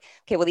almost like,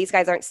 okay, well, these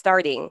guys aren't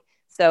starting,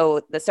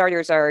 so the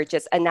starters are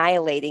just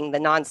annihilating the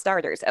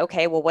non-starters.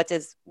 Okay, well,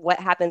 what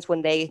happens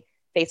when they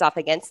face off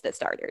against the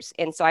starters?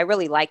 And so I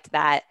really liked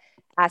that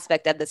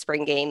aspect of the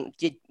spring game.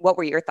 What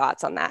were your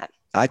thoughts on that?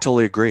 I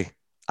totally agree.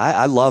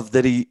 I love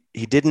that he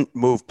didn't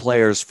move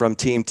players from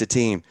team to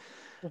team.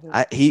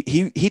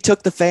 Mm-hmm. He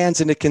took the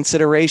fans into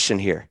consideration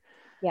here.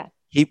 Yeah.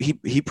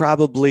 He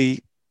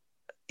probably,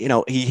 you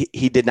know,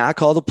 he did not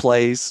call the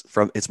plays.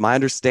 From, it's my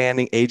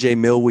understanding, AJ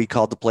Milwee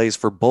called the plays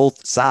for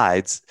both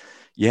sides.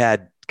 You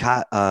had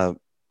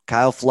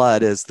Kyle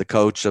Flood as the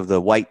coach of the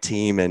white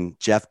team and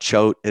Jeff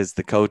Choate as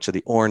the coach of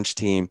the orange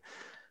team.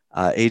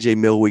 AJ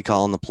Milwee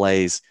calling the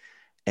plays,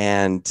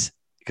 and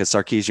because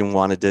Sarkisian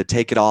wanted to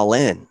take it all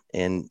in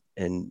and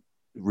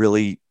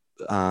really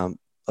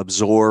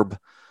absorb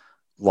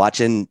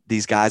watching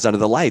these guys under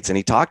the lights. And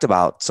he talked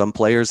about some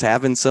players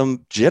having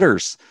some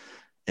jitters,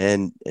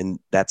 and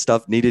that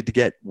stuff needed to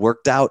get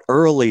worked out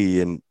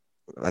early. And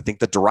I think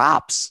the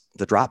drop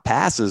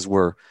passes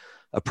were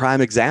a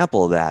prime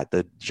example of that.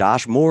 The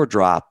Josh Moore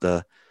drop,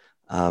 the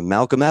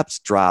Malcolm Epps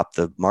drop,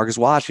 the Marcus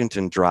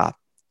Washington drop.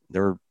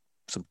 There were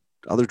some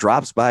other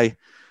drops by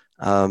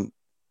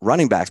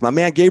running backs. My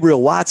man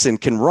Gabriel Watson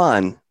can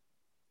run,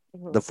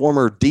 the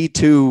former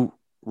D2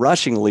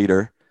 rushing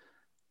leader,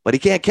 but he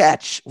can't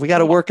catch. We got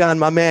to work on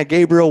my man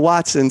Gabriel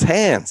Watson's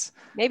hands.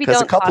 Maybe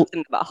don't toss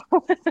him the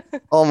ball.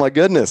 Oh my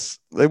goodness,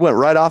 they went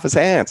right off his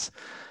hands.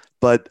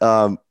 But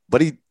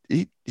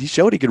he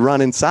showed he could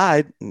run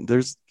inside.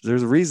 There's a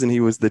reason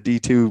he was the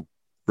D2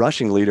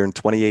 rushing leader in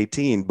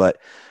 2018. But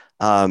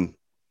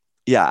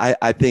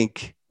I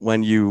think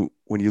when you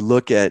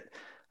look at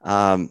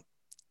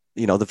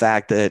you know, the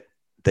fact that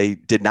they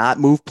did not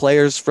move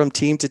players from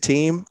team to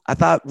team, I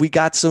thought we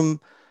got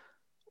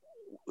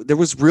there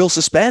was real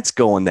suspense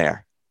going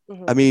there.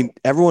 Mm-hmm. I mean,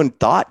 everyone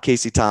thought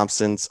Casey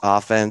Thompson's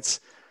offense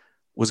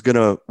was going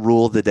to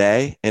rule the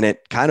day, and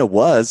it kind of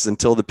was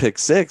until the pick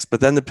 6, but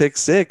then the pick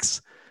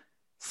 6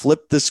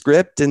 flipped the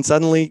script, and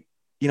suddenly,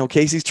 you know,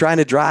 Casey's trying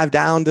to drive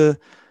down to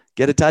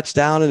get a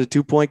touchdown and a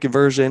 2-point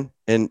conversion.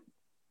 And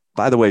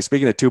by the way,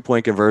 speaking of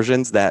 2-point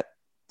conversions, that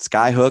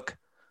sky hook,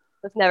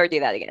 let's never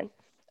do that again.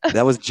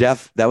 That was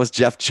Jeff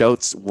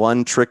Choate's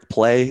one trick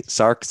play.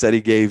 Sark said he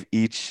gave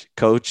each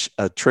coach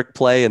a trick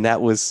play, and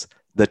that was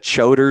the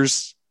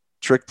Choaters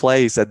trick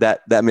play. He said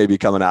that may be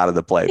coming out of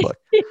the playbook.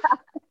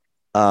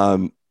 Yeah.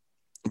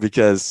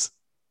 Because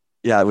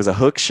it was a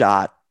hook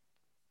shot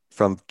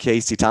from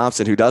Casey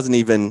Thompson, who doesn't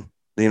even,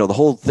 you know, the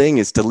whole thing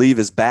is to leave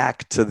his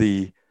back to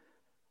the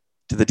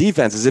to the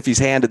defense as if he's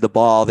handed the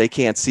ball. They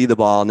can't see the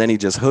ball, and then he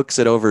just hooks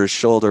it over his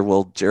shoulder.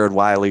 Well, Jared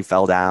Wiley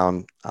fell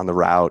down on the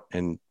route,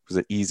 and it was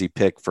an easy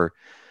pick for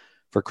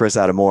Chris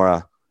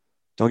Adamora.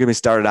 Don't get me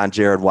started on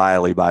Jared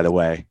Wiley, by the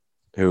way,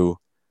 who,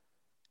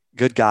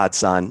 good God,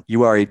 son,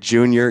 you are a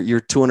junior. You're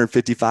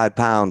 255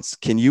 pounds.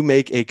 Can you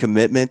make a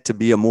commitment to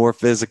be a more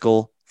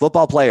physical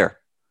football player?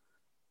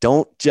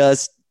 Don't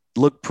just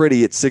look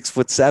pretty at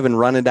 6'7"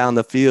 running down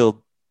the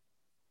field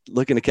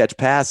looking to catch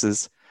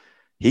passes.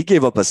 He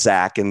gave up a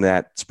sack in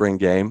that spring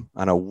game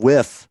on a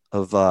whiff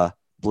of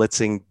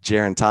blitzing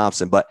Jaron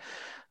Thompson. But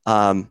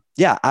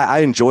I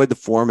enjoyed the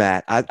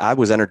format. I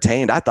was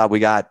entertained. I thought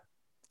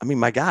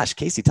my gosh,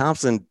 Casey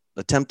Thompson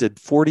attempted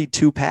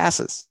 42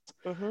 passes.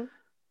 Mm-hmm.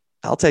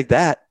 I'll take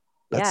that.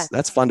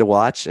 That's fun to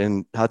watch.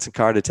 And Hudson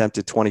Card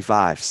attempted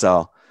 25.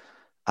 So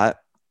I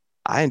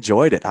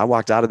enjoyed it. I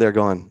walked out of there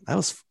going, that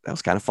was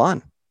kind of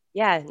fun.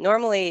 Yeah.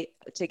 Normally,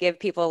 to give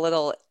people a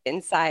little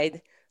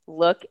inside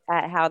look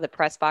at how the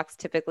press box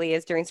typically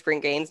is during spring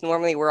games,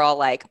 normally we're all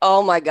like,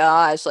 oh my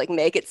gosh, like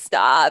make it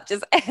stop,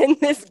 just end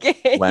this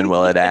game. When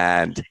will it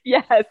end?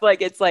 Yes,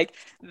 like it's like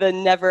the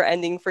never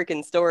ending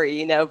freaking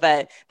story,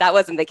 but that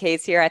wasn't the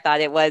case here. I thought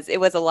it was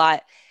a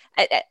lot.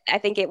 I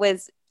think it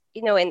was,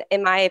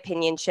 in my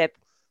opinion, Chip,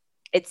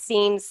 it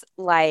seems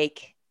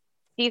like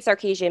Steve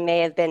Sarkisian may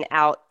have been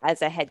out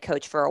as a head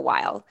coach for a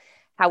while.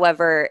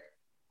 However,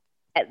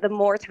 the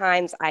more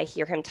times I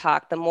hear him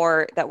talk, the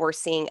more that we're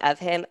seeing of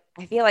him,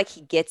 I feel like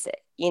he gets it.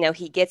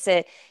 He gets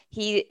it.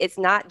 It's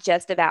not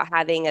just about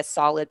having a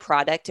solid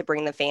product to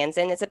bring the fans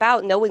in. It's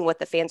about knowing what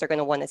the fans are going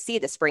to want to see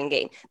at the spring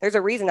game. There's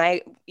a reason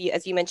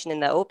as you mentioned in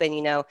the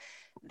open,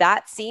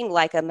 that seemed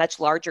like a much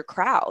larger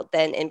crowd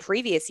than in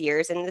previous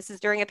years. And this is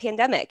during a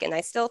pandemic. And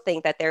I still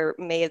think that there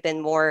may have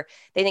been more.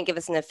 They didn't give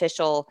us an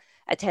official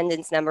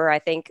attendance number. I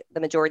think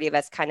the majority of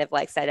us kind of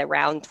like said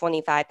around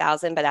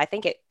 25,000, but I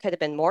think it could have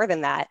been more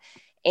than that.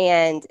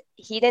 And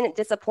he didn't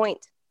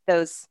disappoint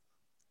those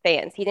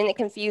fans. He didn't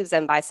confuse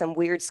them by some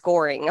weird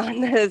scoring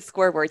on the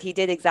scoreboard. He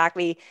did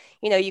exactly,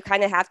 you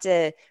kind of have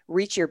to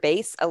reach your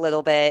base a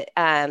little bit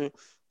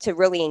to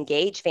really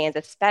engage fans,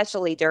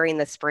 especially during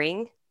the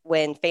spring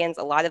when fans,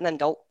 a lot of them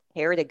don't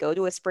care to go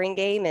to a spring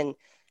game. And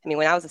I mean,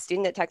 when I was a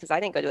student at Texas, I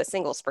didn't go to a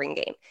single spring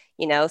game,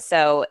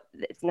 so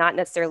it's not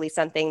necessarily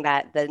something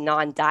that the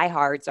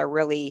non-diehards are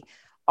really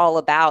all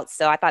about.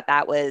 So I thought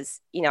that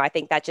was, I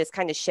think that just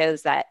kind of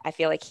shows that I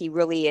feel like he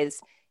really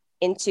is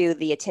into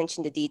the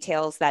attention to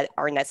details that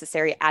are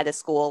necessary at a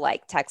school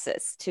like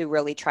Texas to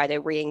really try to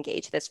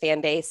re-engage this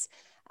fan base.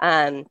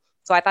 So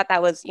I thought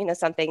that was,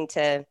 something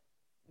to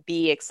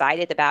be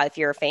excited about if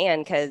you're a fan,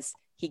 because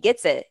he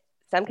gets it.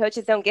 Some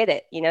coaches don't get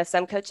it.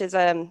 Some coaches,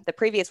 the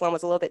previous one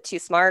was a little bit too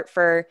smart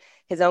for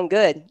his own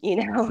good,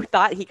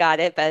 thought he got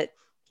it, but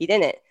he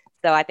didn't.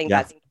 So I think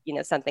that's,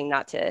 something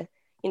not to,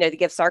 to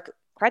give Sark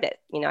credit.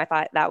 I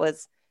thought that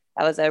was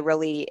a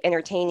really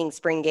entertaining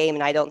spring game.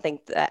 And I don't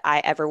think that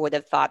I ever would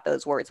have thought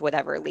those words would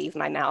ever leave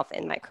my mouth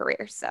in my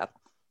career. So,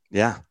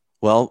 yeah.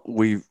 Well,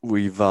 we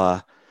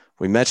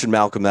mentioned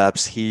Malcolm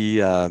Epps.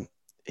 He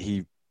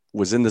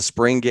was in the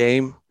spring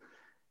game,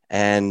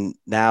 and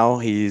now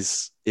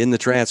he's in the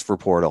transfer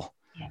portal.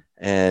 Yeah.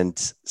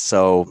 And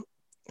so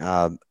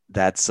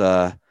it's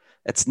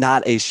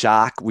not a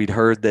shock. We'd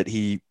heard that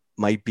he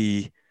might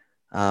be,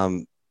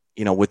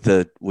 with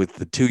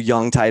the two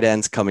young tight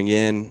ends coming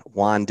in,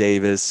 Juan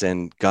Davis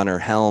and Gunnar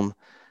Helm.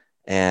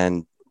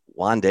 And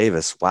Juan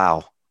Davis,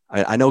 wow.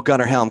 I know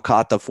Gunnar Helm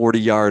caught the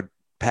 40-yard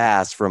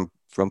pass from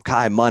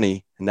Kai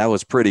Money, and that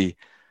was pretty.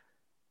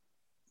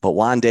 But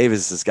Juan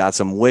Davis has got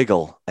some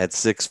wiggle at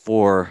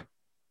 6'4"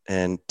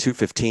 and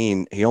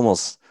 215. He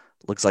almost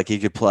looks like he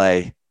could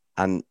play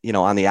on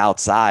the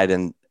outside.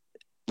 And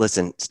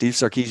listen, Steve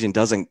Sarkisian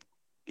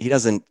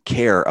doesn't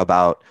care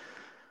about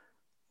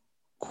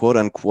quote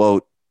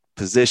unquote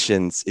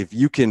positions. If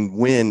you can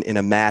win in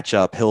a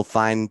matchup, he'll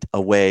find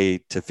a way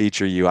to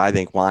feature you. I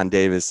think Juan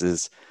Davis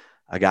is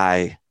a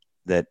guy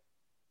that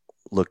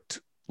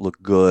looked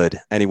good.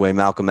 Anyway,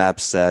 Malcolm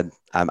Epps said,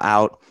 I'm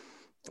out.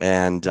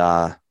 And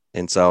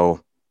so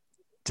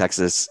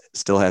Texas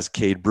still has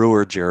Cade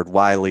Brewer, Jared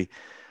Wiley,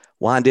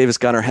 Juan Davis,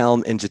 Gunnar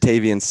Helm, and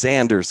Jatavian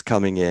Sanders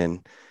coming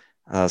in.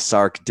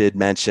 Sark did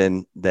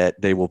mention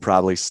that they will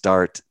probably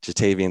start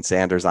Jatavian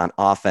Sanders on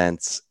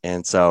offense.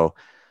 And so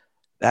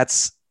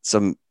that's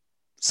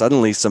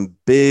suddenly some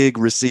big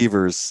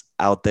receivers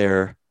out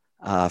there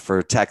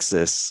for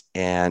Texas.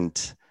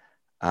 And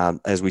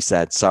as we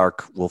said,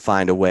 Sark will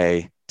find a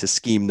way to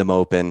scheme them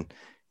open.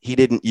 He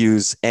didn't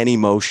use any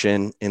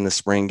motion in the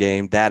spring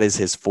game. That is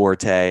his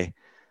forte.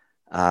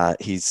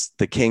 He's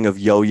the king of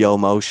yo-yo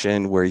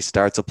motion, where he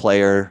starts a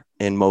player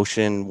in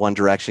motion one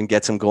direction,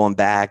 gets him going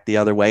back the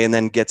other way, and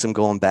then gets him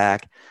going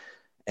back.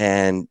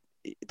 And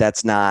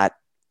that's not,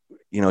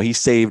 he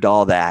saved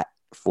all that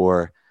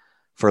for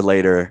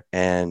later.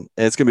 And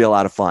it's going to be a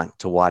lot of fun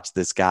to watch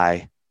this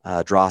guy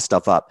draw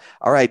stuff up.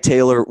 All right,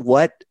 Taylor,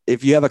 what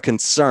if you have a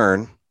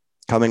concern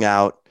coming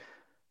out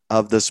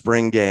of the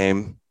spring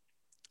game,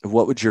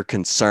 what would your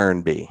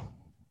concern be?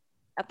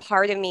 a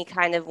part of me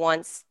kind of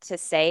wants to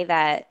say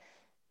that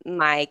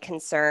my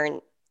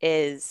concern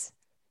is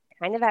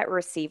kind of at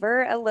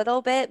receiver a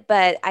little bit,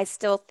 but I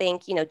still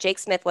think, Jake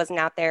Smith wasn't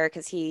out there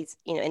because he's,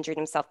 injured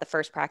himself the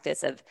first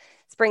practice of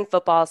spring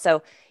football.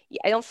 So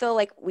I don't feel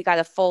like we got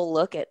a full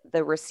look at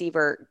the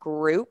receiver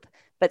group,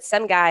 but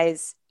some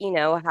guys,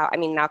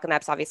 Malcolm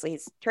Epps, obviously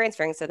he's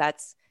transferring, so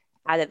that's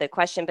out of the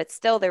question, but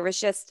still there was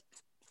just,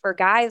 for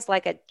guys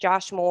like a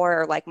Josh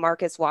Moore or like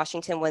Marcus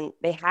Washington, when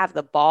they have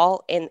the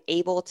ball and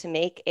able to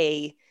make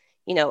a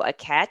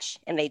catch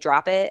and they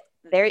drop it,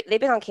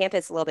 they've been on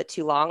campus a little bit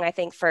too long, I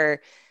think,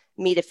 for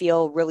me to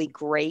feel really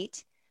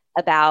great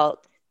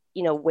about,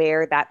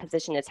 where that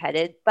position is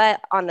headed.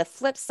 But on the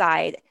flip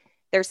side,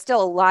 there's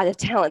still a lot of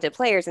talented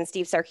players. And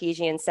Steve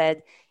Sarkisian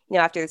said,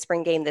 after the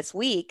spring game this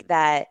week,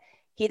 that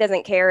he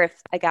doesn't care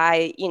if a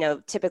guy,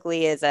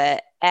 typically is a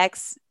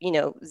X,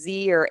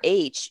 Z or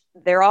H,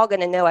 they're all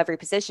going to know every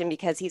position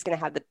because he's going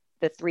to have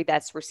the three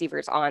best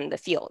receivers on the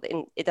field.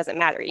 And it doesn't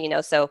matter,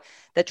 so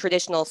the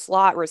traditional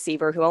slot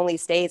receiver who only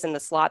stays in the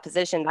slot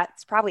position,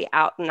 that's probably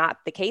not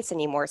the case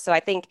anymore. So I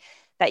think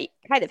that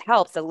kind of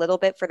helps a little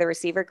bit for the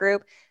receiver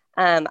group.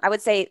 I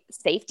would say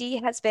safety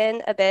has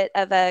been a bit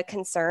of a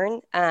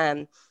concern.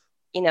 I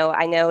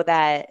know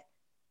that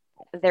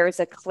there was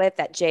a clip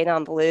that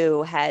Jadon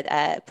Blue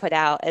had put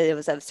out. It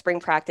was a spring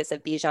practice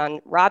of Bijan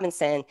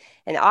Robinson.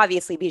 And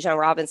obviously Bijan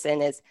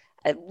Robinson is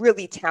a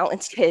really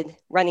talented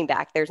running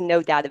back. There's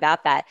no doubt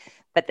about that.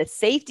 But the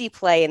safety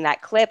play in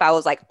that clip, I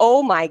was like,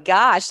 oh my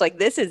gosh, like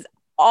this is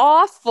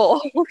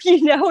awful.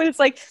 It's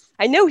like,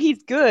 I know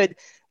he's good,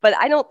 but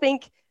I don't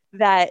think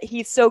that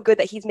he's so good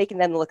that he's making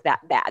them look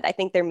that bad. I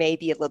think there may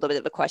be a little bit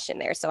of a question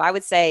there. So I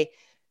would say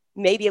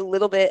maybe a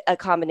little bit a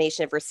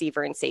combination of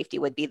receiver and safety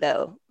would be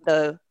the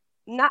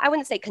not, I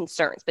wouldn't say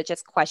concerns, but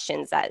just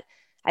questions that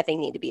I think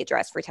need to be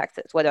addressed for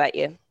Texas. What about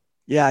you?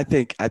 Yeah, I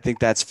think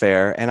that's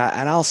fair. And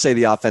I'll say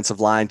the offensive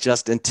line,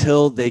 just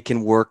until they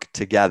can work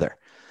together.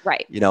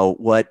 Right.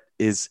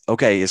 Is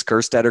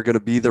Kerstetter going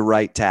to be the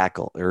right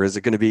tackle, or is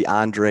it going to be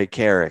Andre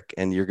Carrick?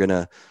 And you're going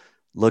to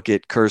look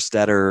at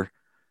Kerstetter,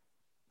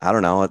 I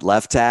don't know, at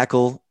left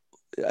tackle,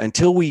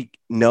 until we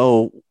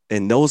know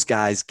and those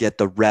guys get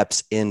the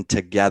reps in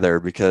together,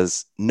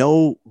 because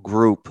no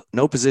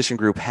position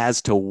group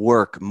has to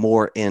work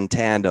more in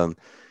tandem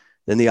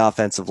than the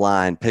offensive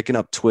line, picking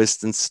up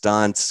twists and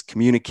stunts,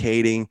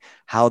 communicating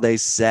how they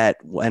set,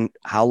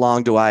 how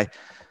long do I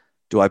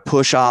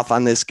push off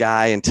on this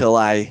guy until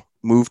I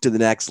move to the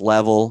next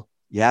level.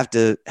 You have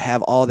to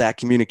have all that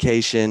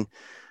communication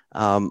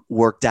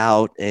worked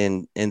out.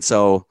 And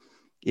so,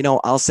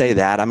 I'll say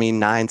that. I mean,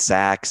 9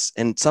 sacks,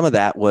 and some of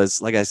that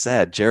was, like I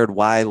said, Jared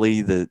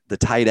Wiley, the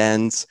tight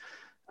ends.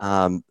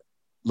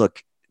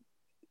 Look,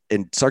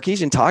 and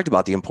Sarkisian talked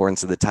about the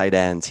importance of the tight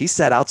ends. He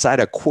said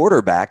outside a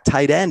quarterback,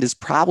 tight end is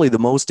probably the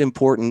most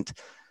important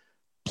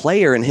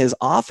player in his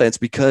offense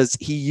because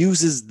he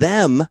uses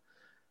them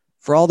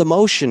for all the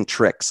motion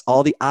tricks,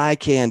 all the eye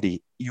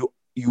candy.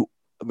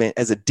 I mean,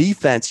 as a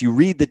defense, you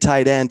read the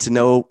tight end to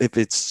know if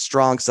it's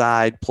strong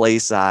side, play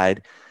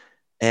side,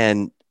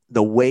 and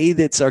the way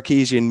that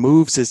Sarkisian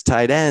moves his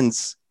tight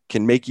ends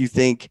can make you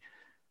think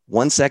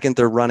 1 second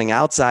they're running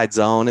outside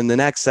zone and the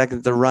next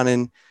second they're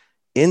running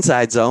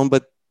inside zone,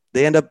 but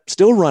they end up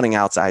still running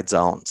outside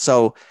zone.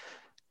 So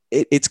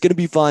it's going to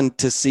be fun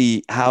to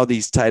see how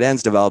these tight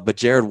ends develop. But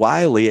Jared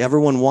Wiley,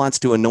 everyone wants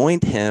to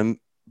anoint him,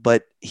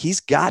 but he's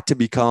got to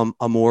become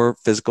a more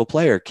physical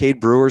player. Cade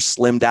Brewer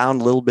slimmed down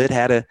a little bit,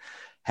 had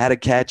a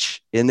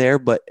catch in there,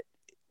 but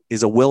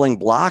is a willing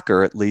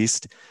blocker at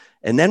least.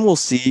 And then we'll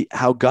see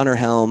how Gunnar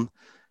Helm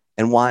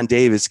and Juan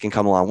Davis can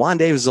come along. Juan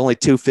Davis is only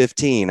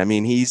 215. I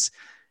mean, he's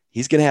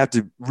going to have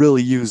to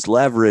really use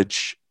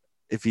leverage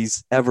if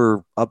he's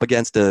ever up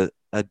against a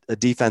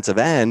defensive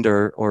end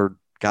or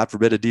God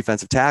forbid a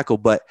defensive tackle.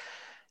 But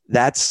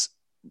that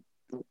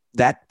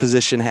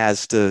position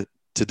has to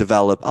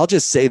develop. I'll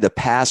just say the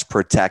pass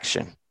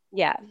protection.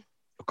 Yeah.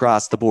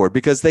 Across the board,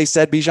 because they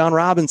said Bijan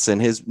Robinson,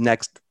 his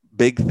next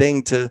big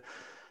thing to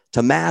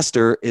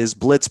master is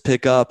blitz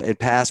pickup and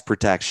pass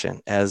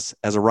protection as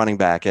a running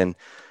back. And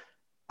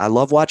I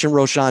love watching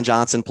Roschon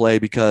Johnson play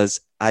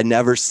because I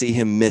never see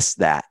him miss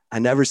that. I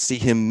never see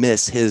him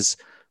miss his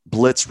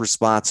blitz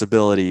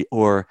responsibility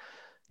or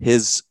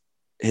his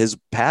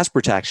pass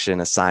protection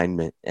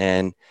assignment.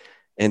 And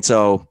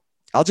so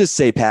I'll just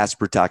say pass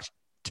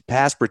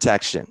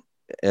protection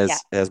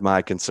as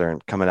my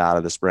concern coming out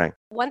of the spring.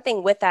 One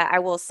thing with that, I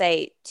will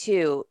say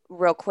too,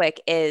 real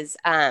quick, is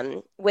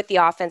with the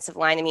offensive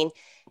line. I mean,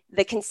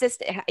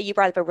 you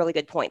brought up a really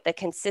good point. The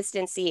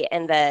consistency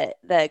and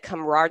the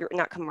camaraderie,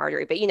 not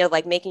camaraderie, but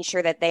like making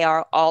sure that they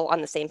are all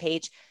on the same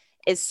page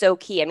is so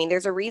key. I mean,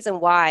 there's a reason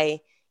why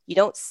you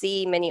don't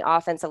see many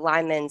offensive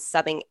linemen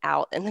subbing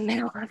out in the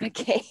middle of a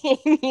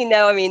game.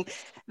 I mean,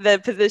 the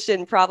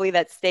position probably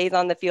that stays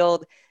on the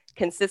field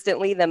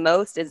consistently the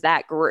most is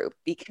that group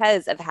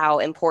because of how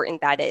important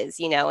that is,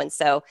 and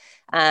so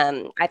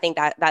I think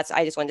I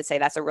just wanted to say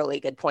that's a really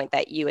good point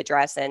that you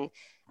address, and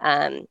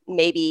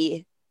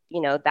maybe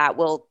that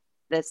will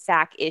the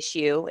sack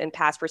issue and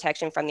pass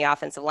protection from the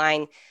offensive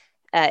line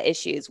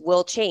issues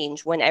will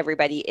change when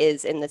everybody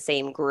is in the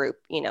same group,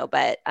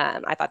 but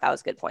I thought that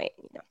was a good point.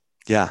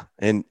 Yeah.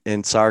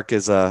 And Sark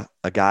is a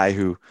guy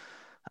who,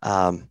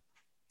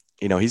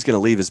 he's going to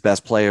leave his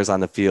best players on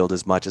the field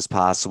as much as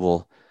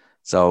possible.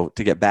 So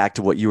to get back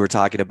to what you were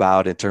talking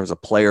about in terms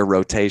of player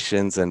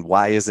rotations and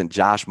why isn't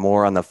Josh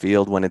Moore on the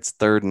field when it's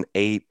 3rd and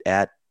 8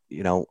 at,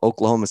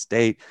 Oklahoma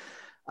State,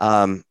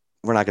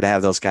 we're not going to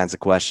have those kinds of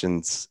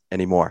questions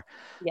anymore.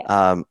 Yeah.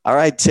 All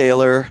right,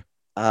 Taylor,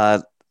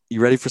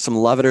 you ready for some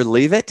love it or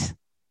leave it?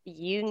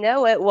 You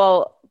know it.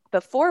 Well,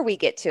 before we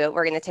get to it,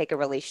 we're going to take a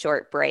really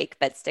short break,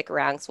 but stick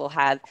around because we'll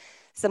have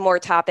some more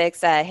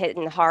topics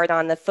hitting hard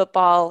on the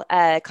football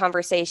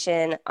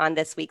conversation on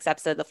this week's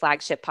episode of the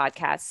Flagship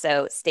Podcast.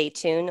 So stay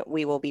tuned.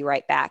 We will be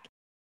right back.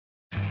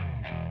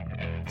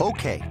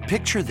 Okay,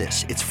 picture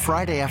this. It's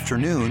Friday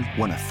afternoon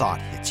when a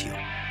thought hits you.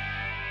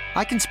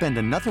 I can spend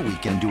another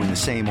weekend doing the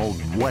same old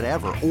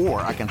whatever,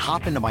 or I can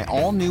hop into my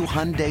all-new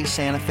Hyundai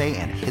Santa Fe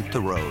and hit the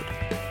road.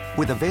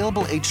 With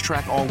available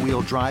H-Track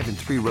all-wheel drive and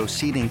 3-row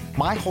seating,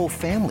 my whole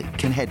family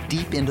can head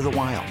deep into the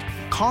wild.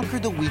 Conquer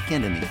the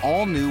weekend in the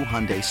all-new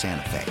Hyundai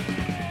Santa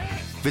Fe.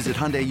 Visit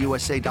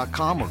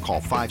HyundaiUSA.com or call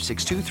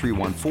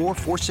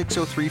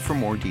 562-314-4603 for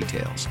more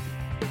details.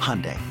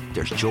 Hyundai,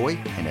 there's joy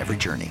in every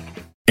journey.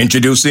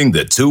 Introducing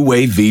the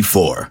Two-Way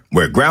V4,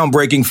 where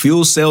groundbreaking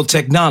fuel cell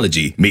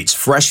technology meets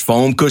fresh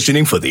foam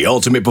cushioning for the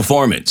ultimate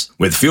performance.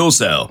 With Fuel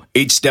Cell,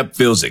 each step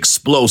feels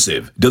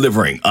explosive,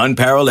 delivering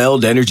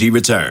unparalleled energy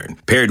return.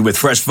 Paired with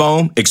fresh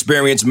foam,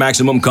 experience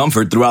maximum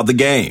comfort throughout the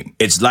game.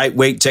 Its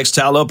lightweight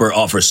textile upper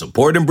offers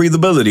support and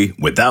breathability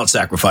without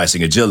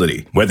sacrificing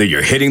agility. Whether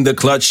you're hitting the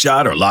clutch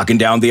shot or locking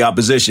down the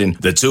opposition,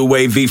 the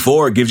Two-Way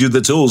V4 gives you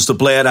the tools to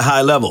play at a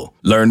high level.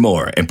 Learn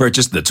more and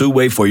purchase the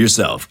Two-Way for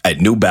yourself at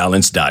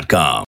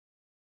newbalance.com.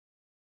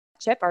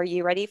 Chip, are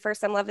you ready for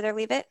some love it or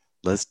leave it?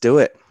 Let's do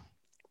it.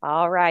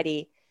 All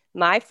righty.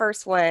 My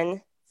first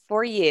one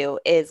for you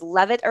is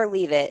love it or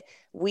leave it.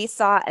 We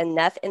saw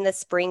enough in the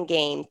spring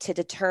game to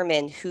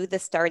determine who the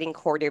starting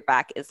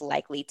quarterback is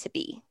likely to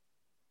be.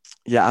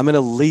 Yeah, I'm going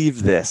to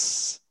leave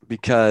this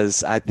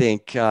because I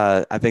think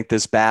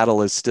this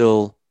battle is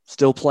still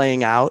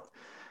playing out,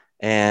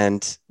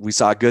 and we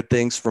saw good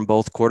things from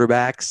both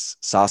quarterbacks.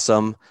 Saw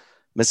some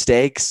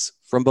mistakes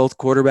from both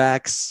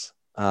quarterbacks.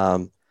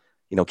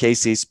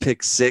 Casey's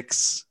pick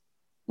 6,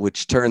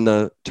 which turned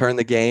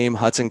the game.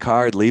 Hudson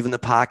Card leaving the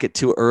pocket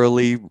too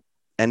early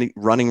and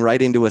running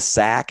right into a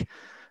sack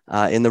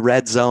in the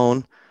red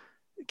zone.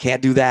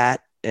 Can't do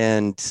that.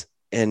 And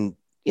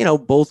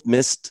both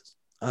missed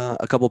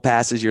a couple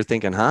passes. You're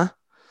thinking, huh?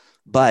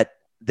 But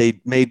they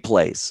made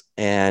plays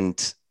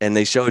and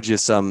they showed you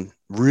some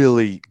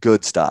really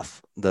good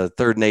stuff. The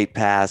 3rd and 8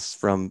 pass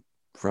from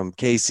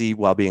Casey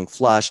while being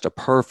flushed, a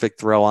perfect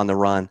throw on the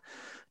run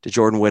to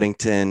Jordan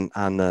Whittington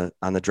on the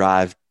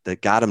drive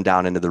that got him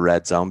down into the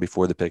red zone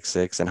before the pick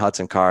 6, and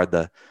Hudson Card,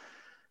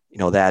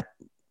 that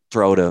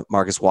throw to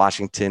Marcus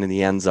Washington in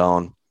the end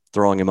zone,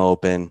 throwing him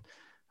open,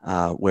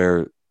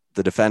 where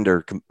the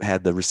defender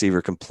had the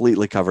receiver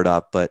completely covered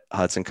up, but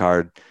Hudson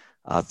Card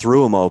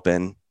threw him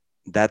open.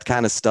 That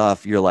kind of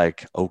stuff, you're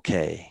like,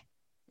 okay,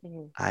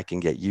 I can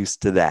get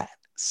used to that.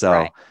 So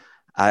right.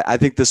 I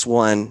think this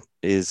one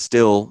is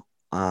still,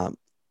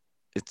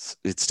 it's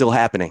still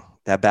happening.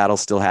 That battle's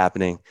still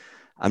happening.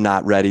 I'm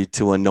not ready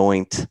to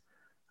anoint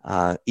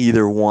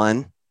either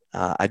one.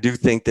 I do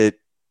think that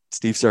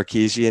Steve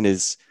Sarkisian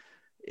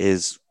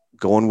is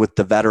going with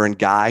the veteran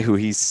guy who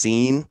he's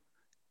seen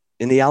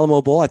in the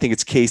Alamo Bowl. I think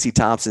it's Casey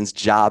Thompson's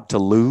job to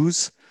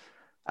lose.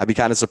 I'd be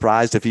kind of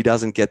surprised if he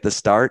doesn't get the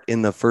start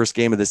in the first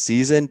game of the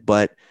season.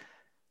 But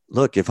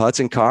look, if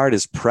Hudson Card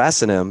is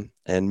pressing him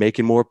and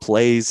making more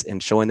plays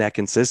and showing that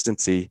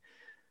consistency,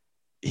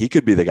 he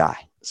could be the guy.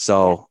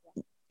 So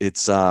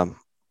it's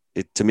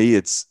to me,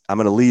 I'm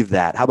going to leave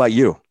that. How about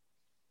you?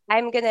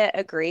 I'm going to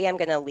agree. I'm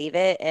going to leave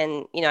it.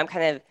 And, I'm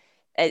kind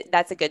of,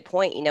 that's a good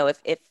point.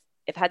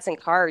 If Hudson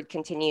Card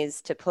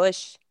continues to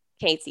push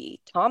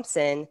Casey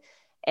Thompson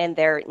and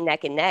they're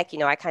neck and neck,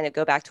 I kind of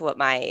go back to what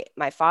my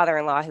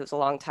father-in-law, who's a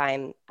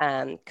longtime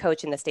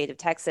coach in the state of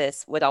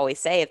Texas, would always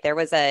say. If there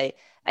was a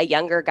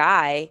younger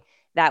guy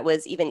that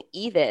was even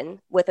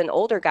with an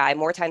older guy,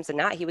 more times than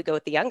not, he would go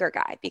with the younger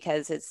guy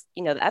because his,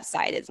 the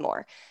upside is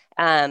more.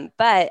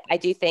 But I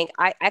do think,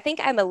 I think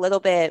I'm a little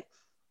bit,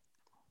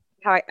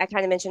 how I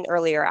kind of mentioned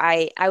earlier,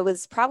 I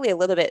was probably a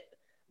little bit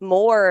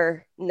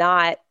more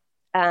not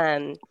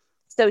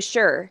so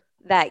sure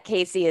that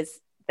Casey is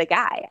the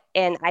guy.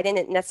 And I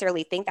didn't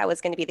necessarily think that was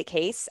going to be the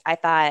case. I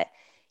thought,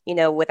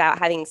 without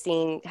having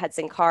seen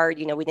Hudson Card,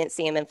 we didn't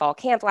see him in fall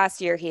camp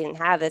last year. He didn't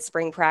have a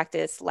spring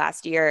practice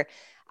last year.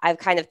 I've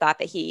kind of thought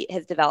that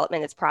his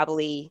development is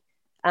probably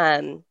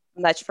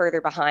much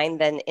further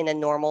behind than in a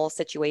normal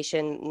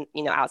situation,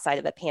 outside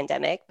of a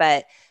pandemic.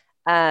 But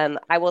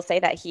I will say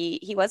that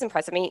he was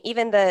impressive. I mean,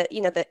 even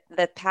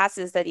the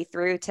passes that he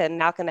threw to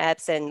Malcolm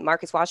Epps and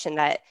Marcus Washington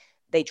that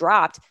they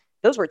dropped,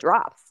 those were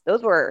drops.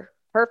 Those were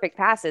perfect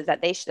passes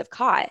that they should have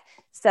caught.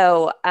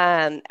 So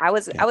I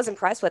was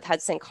impressed with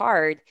Hudson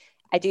Card.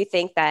 I do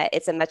think that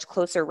it's a much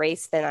closer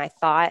race than I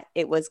thought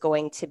it was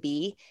going to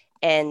be.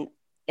 And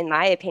in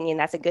my opinion,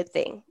 that's a good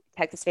thing.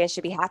 Texas fans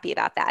should be happy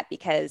about that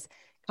because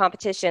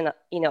competition,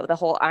 the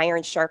whole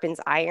iron sharpens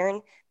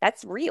iron,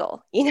 that's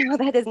real.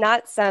 That's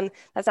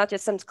not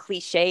just some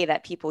cliche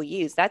that people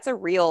use. That's a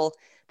real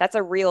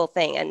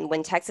thing. And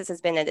when Texas has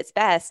been at its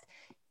best,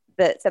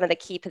 some of the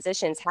key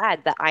positions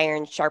had the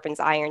iron sharpens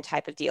iron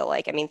type of deal.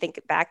 Think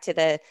back to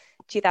the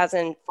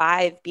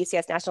 2005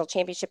 BCS national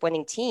championship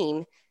winning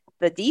team,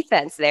 the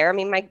defense there.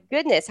 My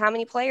goodness, how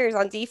many players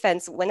on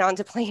defense went on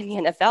to play in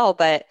the NFL,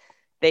 but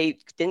they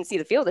didn't see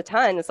the field a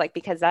ton. It's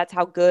because that's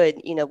how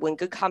good, when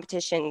good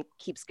competition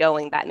keeps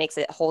going, that makes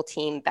a whole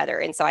team better.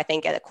 And so I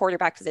think at a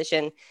quarterback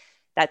position,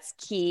 that's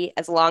key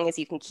as long as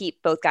you can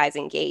keep both guys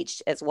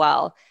engaged as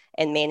well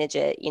and manage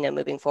it,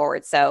 moving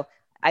forward. So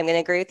I'm going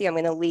to agree with you. I'm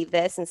going to leave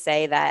this and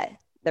say that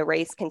the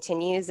race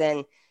continues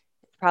and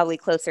probably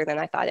closer than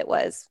I thought it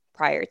was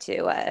prior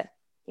to,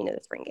 the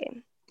spring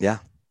game. Yeah.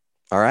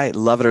 All right.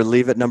 Love it or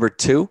leave it. Number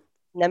 2.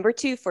 Number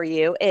 2 for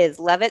you is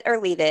love it or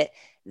leave it.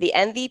 The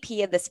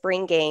MVP of the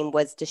spring game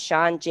was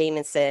Deshaun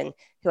Jamison,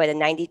 who had a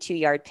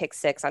 92-yard pick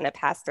six on a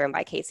pass thrown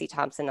by Casey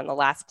Thompson on the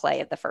last play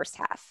of the first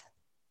half.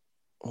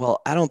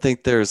 Well, I don't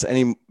think there's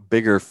any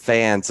bigger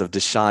fans of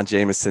Deshaun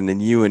Jamison than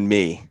you and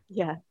me.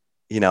 Yeah.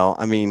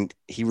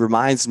 He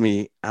reminds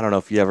me, I don't know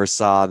if you ever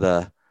saw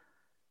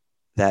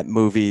that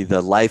movie,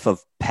 The Life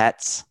of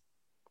Pets.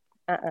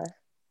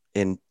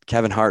 And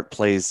Kevin Hart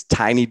plays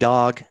Tiny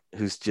Dog,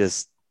 who's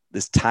just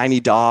this tiny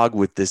dog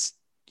with this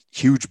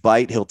huge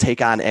bite. He'll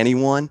take on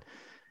anyone.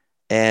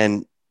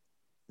 And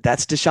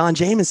that's Deshaun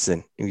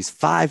Jamison. He's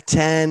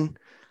 5'10",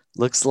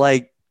 looks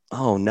like,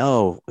 oh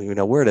no,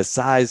 we're at a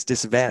size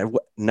disadvantage.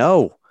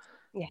 No,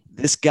 yeah.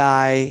 This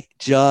guy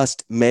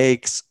just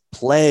makes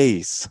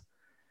plays.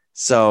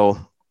 So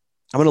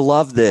I'm going to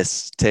love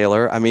this,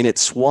 Taylor. It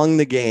swung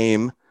the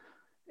game.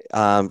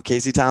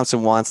 Casey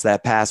Thompson wants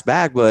that pass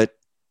back, but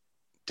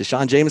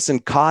Deshaun Jamison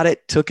caught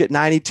it, took it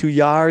 92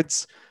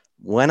 yards,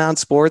 went on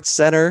Sports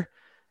Center.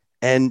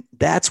 And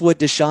that's what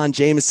Deshaun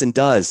Jamison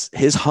does.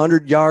 His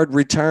 100-yard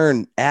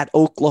return at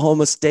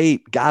Oklahoma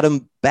State got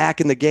him back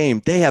in the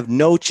game. They have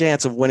no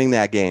chance of winning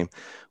that game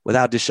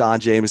without Deshaun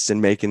Jamison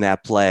making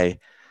that play.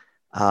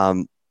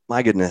 My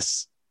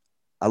goodness,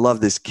 I love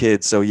this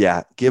kid. So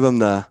yeah, give him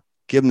the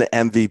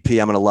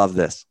MVP. I'm going to love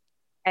this.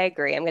 I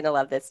agree. I'm going to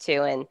love this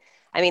too. And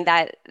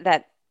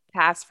that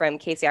pass from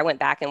Casey, I went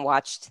back and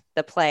watched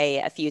the play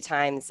a few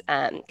times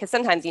because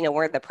sometimes,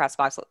 we're in the press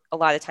box. A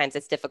lot of times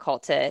it's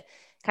difficult to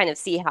kind of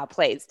see how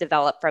plays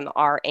develop from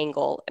our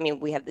angle.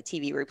 We have the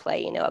TV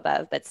replay,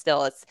 above, but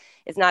still it's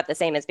not the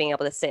same as being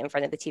able to sit in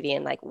front of the TV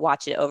and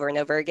watch it over and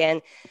over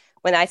again.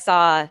 When I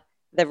saw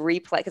the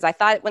replay, because I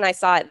thought when I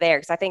saw it there,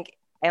 because I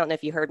don't know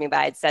if you heard me, but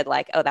I'd said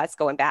oh, that's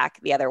going back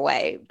the other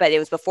way. But it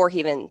was before he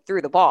even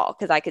threw the ball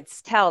because I could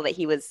tell that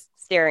he was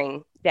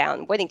staring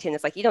down Whittington.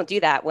 It's you don't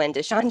do that when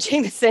Deshaun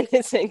Jamison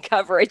is in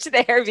coverage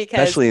there, because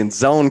especially in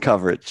zone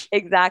coverage.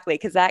 Exactly.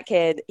 Because that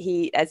kid,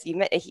 we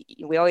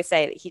always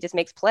say he just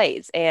makes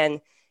plays. And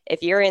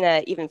if you're in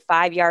a even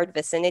 5-yard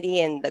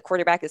vicinity and the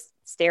quarterback is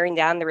staring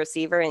down the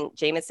receiver and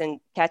Jamison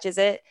catches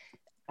it,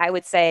 I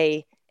would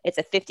say it's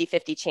a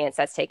 50-50 chance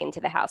that's taken to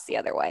the house the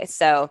other way.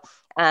 So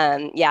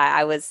I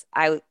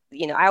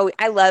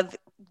love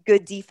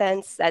good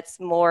defense. That's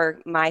more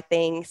my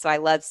thing. So I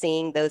love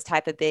seeing those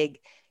type of big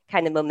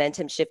kind of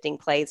momentum shifting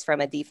plays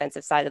from a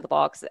defensive side of the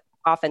ball, because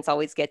offense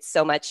always gets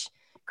so much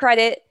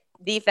credit.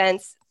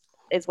 Defense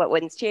is what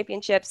wins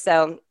championships.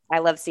 So I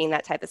love seeing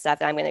that type of stuff.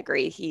 And I'm going to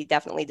agree. He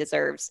definitely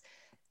deserves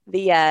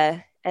the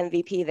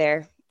MVP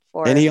there.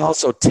 And he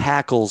also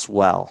tackles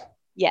well.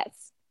 Yes.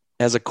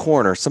 As a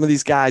corner, some of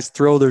these guys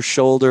throw their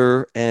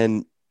shoulder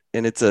and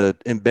it's an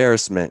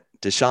embarrassment.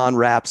 Deshaun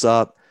wraps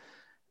up.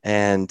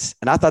 And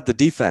I thought the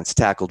defense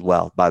tackled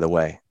well, by the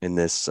way, in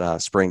this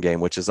spring game,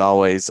 which is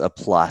always a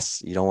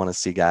plus. You don't want to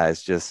see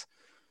guys just,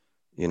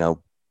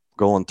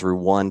 going through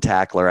one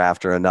tackler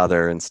after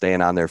another and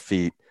staying on their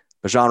feet.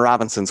 Bijan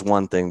Robinson's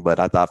one thing, but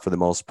I thought for the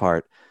most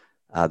part,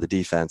 the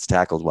defense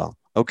tackled well.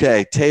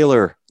 Okay,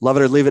 Taylor, love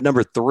it or leave it,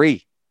 number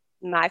 3.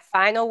 My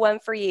final one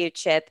for you,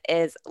 Chip,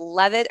 is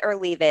love it or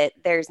leave it.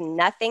 There's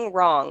nothing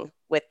wrong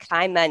with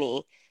Kai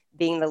Money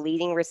being the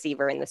leading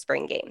receiver in the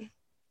spring game.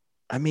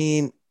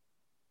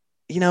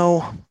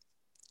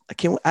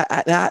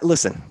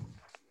 Listen,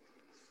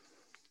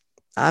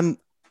 I'm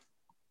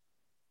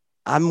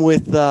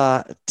with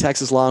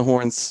Texas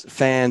Longhorns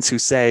fans who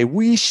say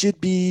we should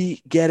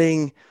be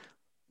getting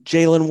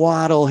Jalen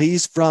Waddle.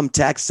 He's from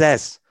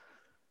Texas,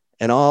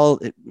 and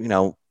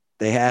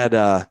they had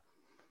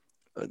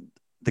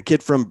the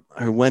kid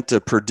who went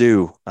to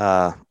Purdue.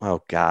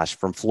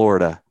 From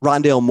Florida,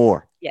 Rondale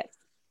Moore. Yes,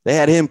 they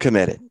had him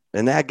committed,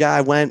 and that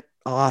guy went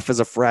off as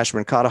a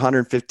freshman, caught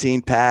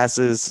 115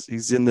 passes.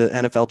 He's in the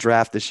NFL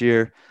draft this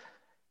year.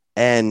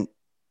 And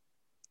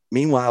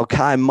meanwhile,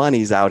 Kai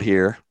Money's out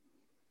here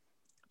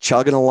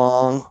chugging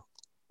along,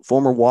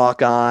 former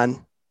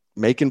walk-on,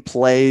 making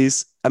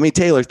plays. I mean,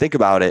 Taylor, think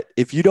about it.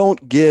 If you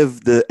don't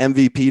give the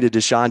MVP to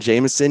Deshaun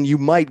Jameson, you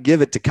might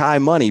give it to Kai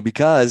Money,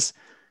 because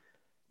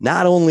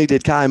not only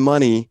did Kai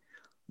Money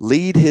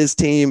lead his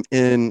team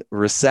in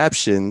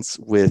receptions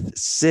with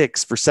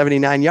 6 for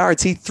 79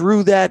 yards, he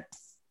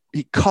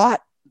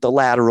caught the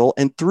lateral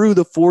and threw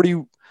the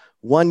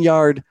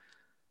 41-yard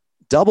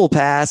double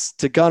pass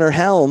to Gunnar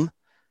Helm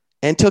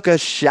and took a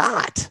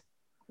shot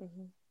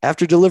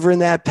after delivering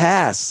that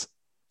pass.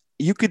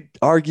 You could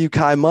argue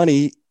Kai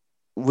Money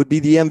would be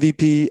the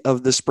MVP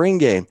of the spring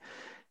game.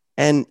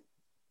 And,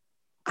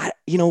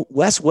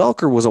 Wes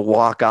Welker was a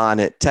walk-on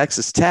at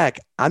Texas Tech.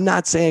 I'm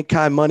not saying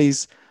Kai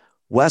Money's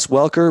Wes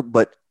Welker,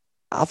 but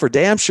I'll for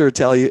damn sure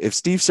tell you, if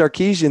Steve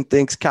Sarkisian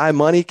thinks Kai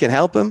Money can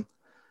help him,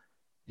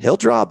 he'll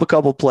draw up a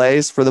couple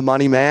plays for the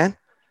money man.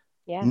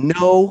 Yeah.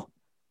 No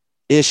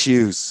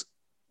issues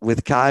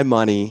with Kai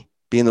Money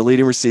being the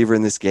leading receiver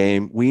in this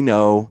game. We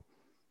know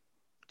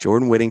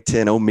Jordan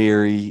Whittington,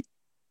 O'Meary,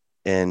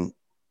 and,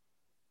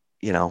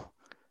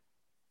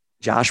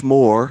 Josh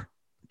Moore,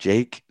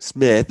 Jake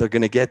Smith are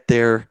going to get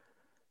their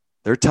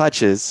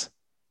touches.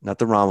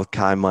 Nothing wrong with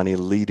Kai Money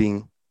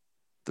leading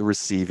the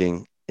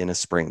receiving in a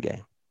spring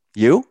game.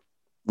 You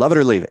love it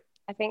or leave it?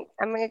 I think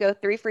I'm going to go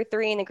 3 for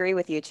 3 and agree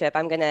with you, Chip.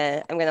 I'm going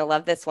to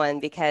love this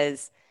one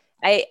because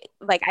I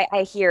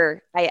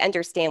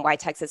understand why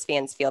Texas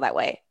fans feel that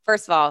way.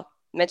 First of all,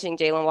 mentioning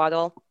Jalen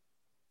Waddle,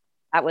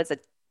 that was a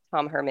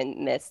Tom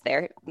Herman miss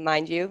there,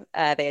 mind you.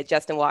 They had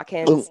Justin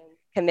Watkins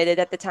committed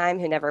at the time,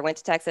 who never went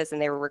to Texas,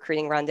 and they were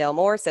recruiting Rondale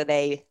Moore, so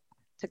they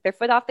took their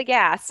foot off the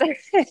gas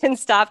and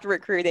stopped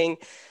recruiting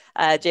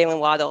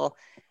Jalen Waddle,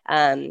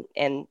 and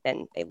then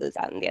they lose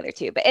out in the other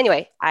two. But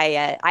anyway,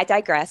 I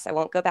digress. I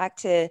won't go back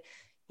to,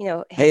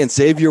 Hey, and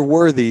Xavier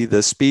Worthy,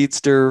 the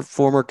speedster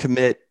former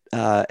commit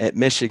at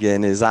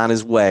Michigan, is on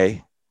his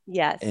way.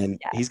 Yes.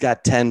 And he's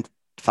got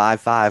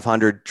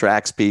 10.55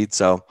 track speed,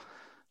 so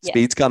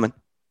speed's coming.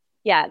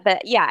 Yeah,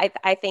 but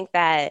I think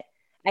that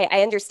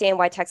I understand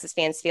why Texas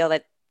fans feel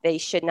that they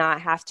should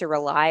not have to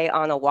rely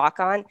on a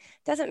walk-on.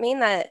 Doesn't mean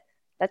that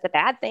that's a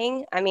bad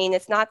thing. I mean,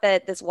 it's not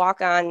that this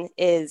walk-on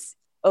is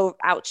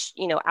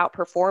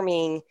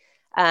outperforming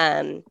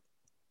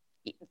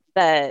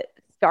the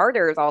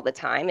starters all the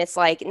time. It's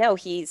like, no,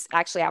 he's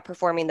actually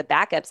outperforming the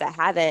backups that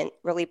haven't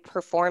really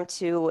performed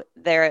to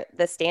the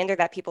standard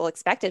that people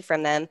expected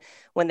from them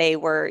when they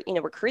were,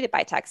 recruited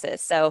by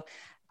Texas. So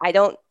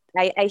I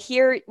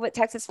hear what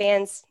Texas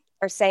fans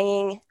are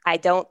saying. I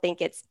don't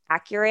think it's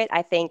accurate.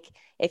 I think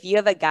if you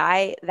have a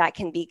guy that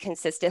can be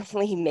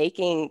consistently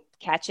making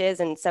catches,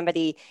 and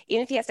somebody,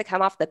 even if he has to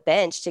come off the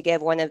bench to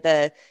give one of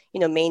the,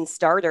 main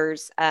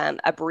starters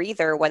a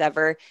breather,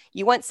 whatever,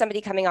 you want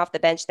somebody coming off the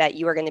bench that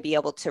you are going to be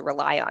able to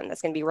rely on,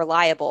 that's going to be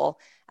reliable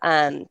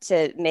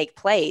to make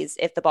plays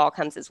if the ball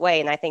comes his way.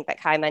 And I think that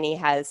Kai Money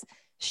has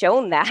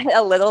shown that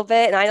a little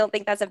bit. And I don't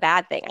think that's a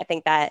bad thing. I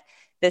think that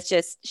this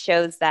just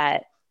shows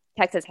that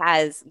Texas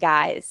has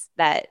guys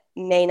that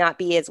may not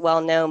be as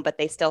well known, but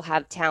they still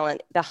have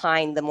talent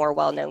behind the more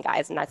well-known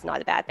guys. And that's not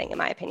a bad thing in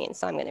my opinion.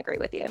 So I'm going to agree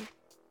with you.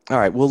 All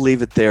right, we'll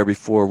leave it there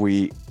before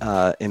we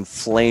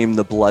inflame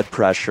the blood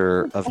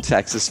pressure of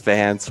Texas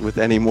fans with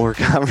any more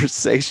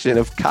conversation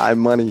of Kai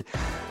Money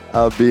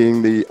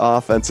being the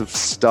offensive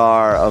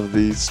star of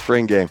the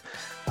spring game.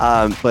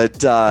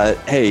 But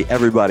hey,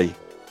 everybody,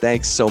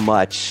 thanks so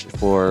much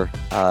for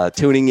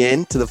tuning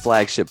in to the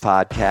Flagship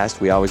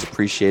Podcast. We always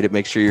appreciate it.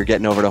 Make sure you're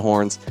getting over to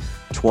Horns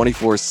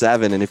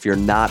 24/7. And if you're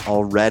not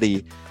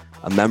already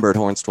a member at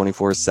Horns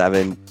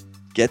 24/7,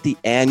 get the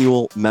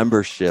annual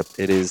membership.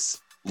 It is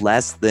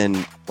less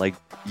than like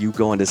you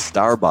going to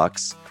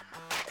Starbucks,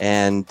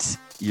 and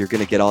you're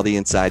going to get all the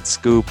inside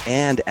scoop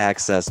and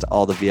access to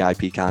all the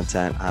VIP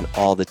content on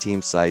all the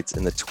team sites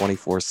in the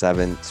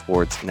 24/7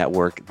 Sports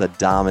Network, the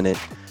dominant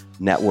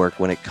network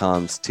when it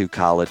comes to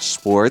college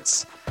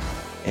sports.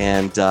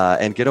 And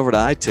get over to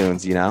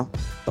iTunes.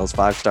 Those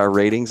 5-star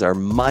ratings are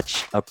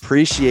much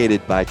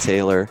appreciated by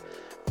Taylor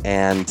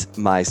and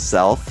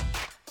myself.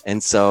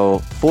 And so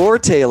for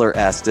Taylor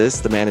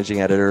Estes, the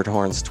managing editor at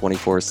Horns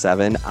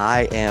 24/7,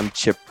 I am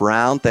Chip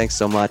Brown. Thanks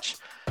so much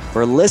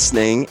for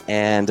listening.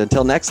 And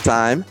until next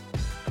time,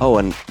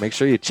 and make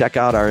sure you check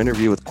out our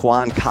interview with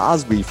Quan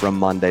Cosby from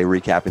Monday,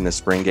 recapping the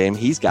spring game.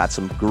 He's got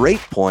some great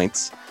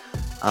points.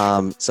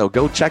 So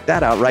go check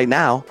that out right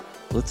now.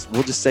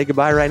 We'll just say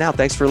goodbye right now.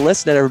 Thanks for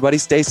listening, everybody.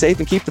 Stay safe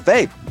and keep the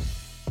faith.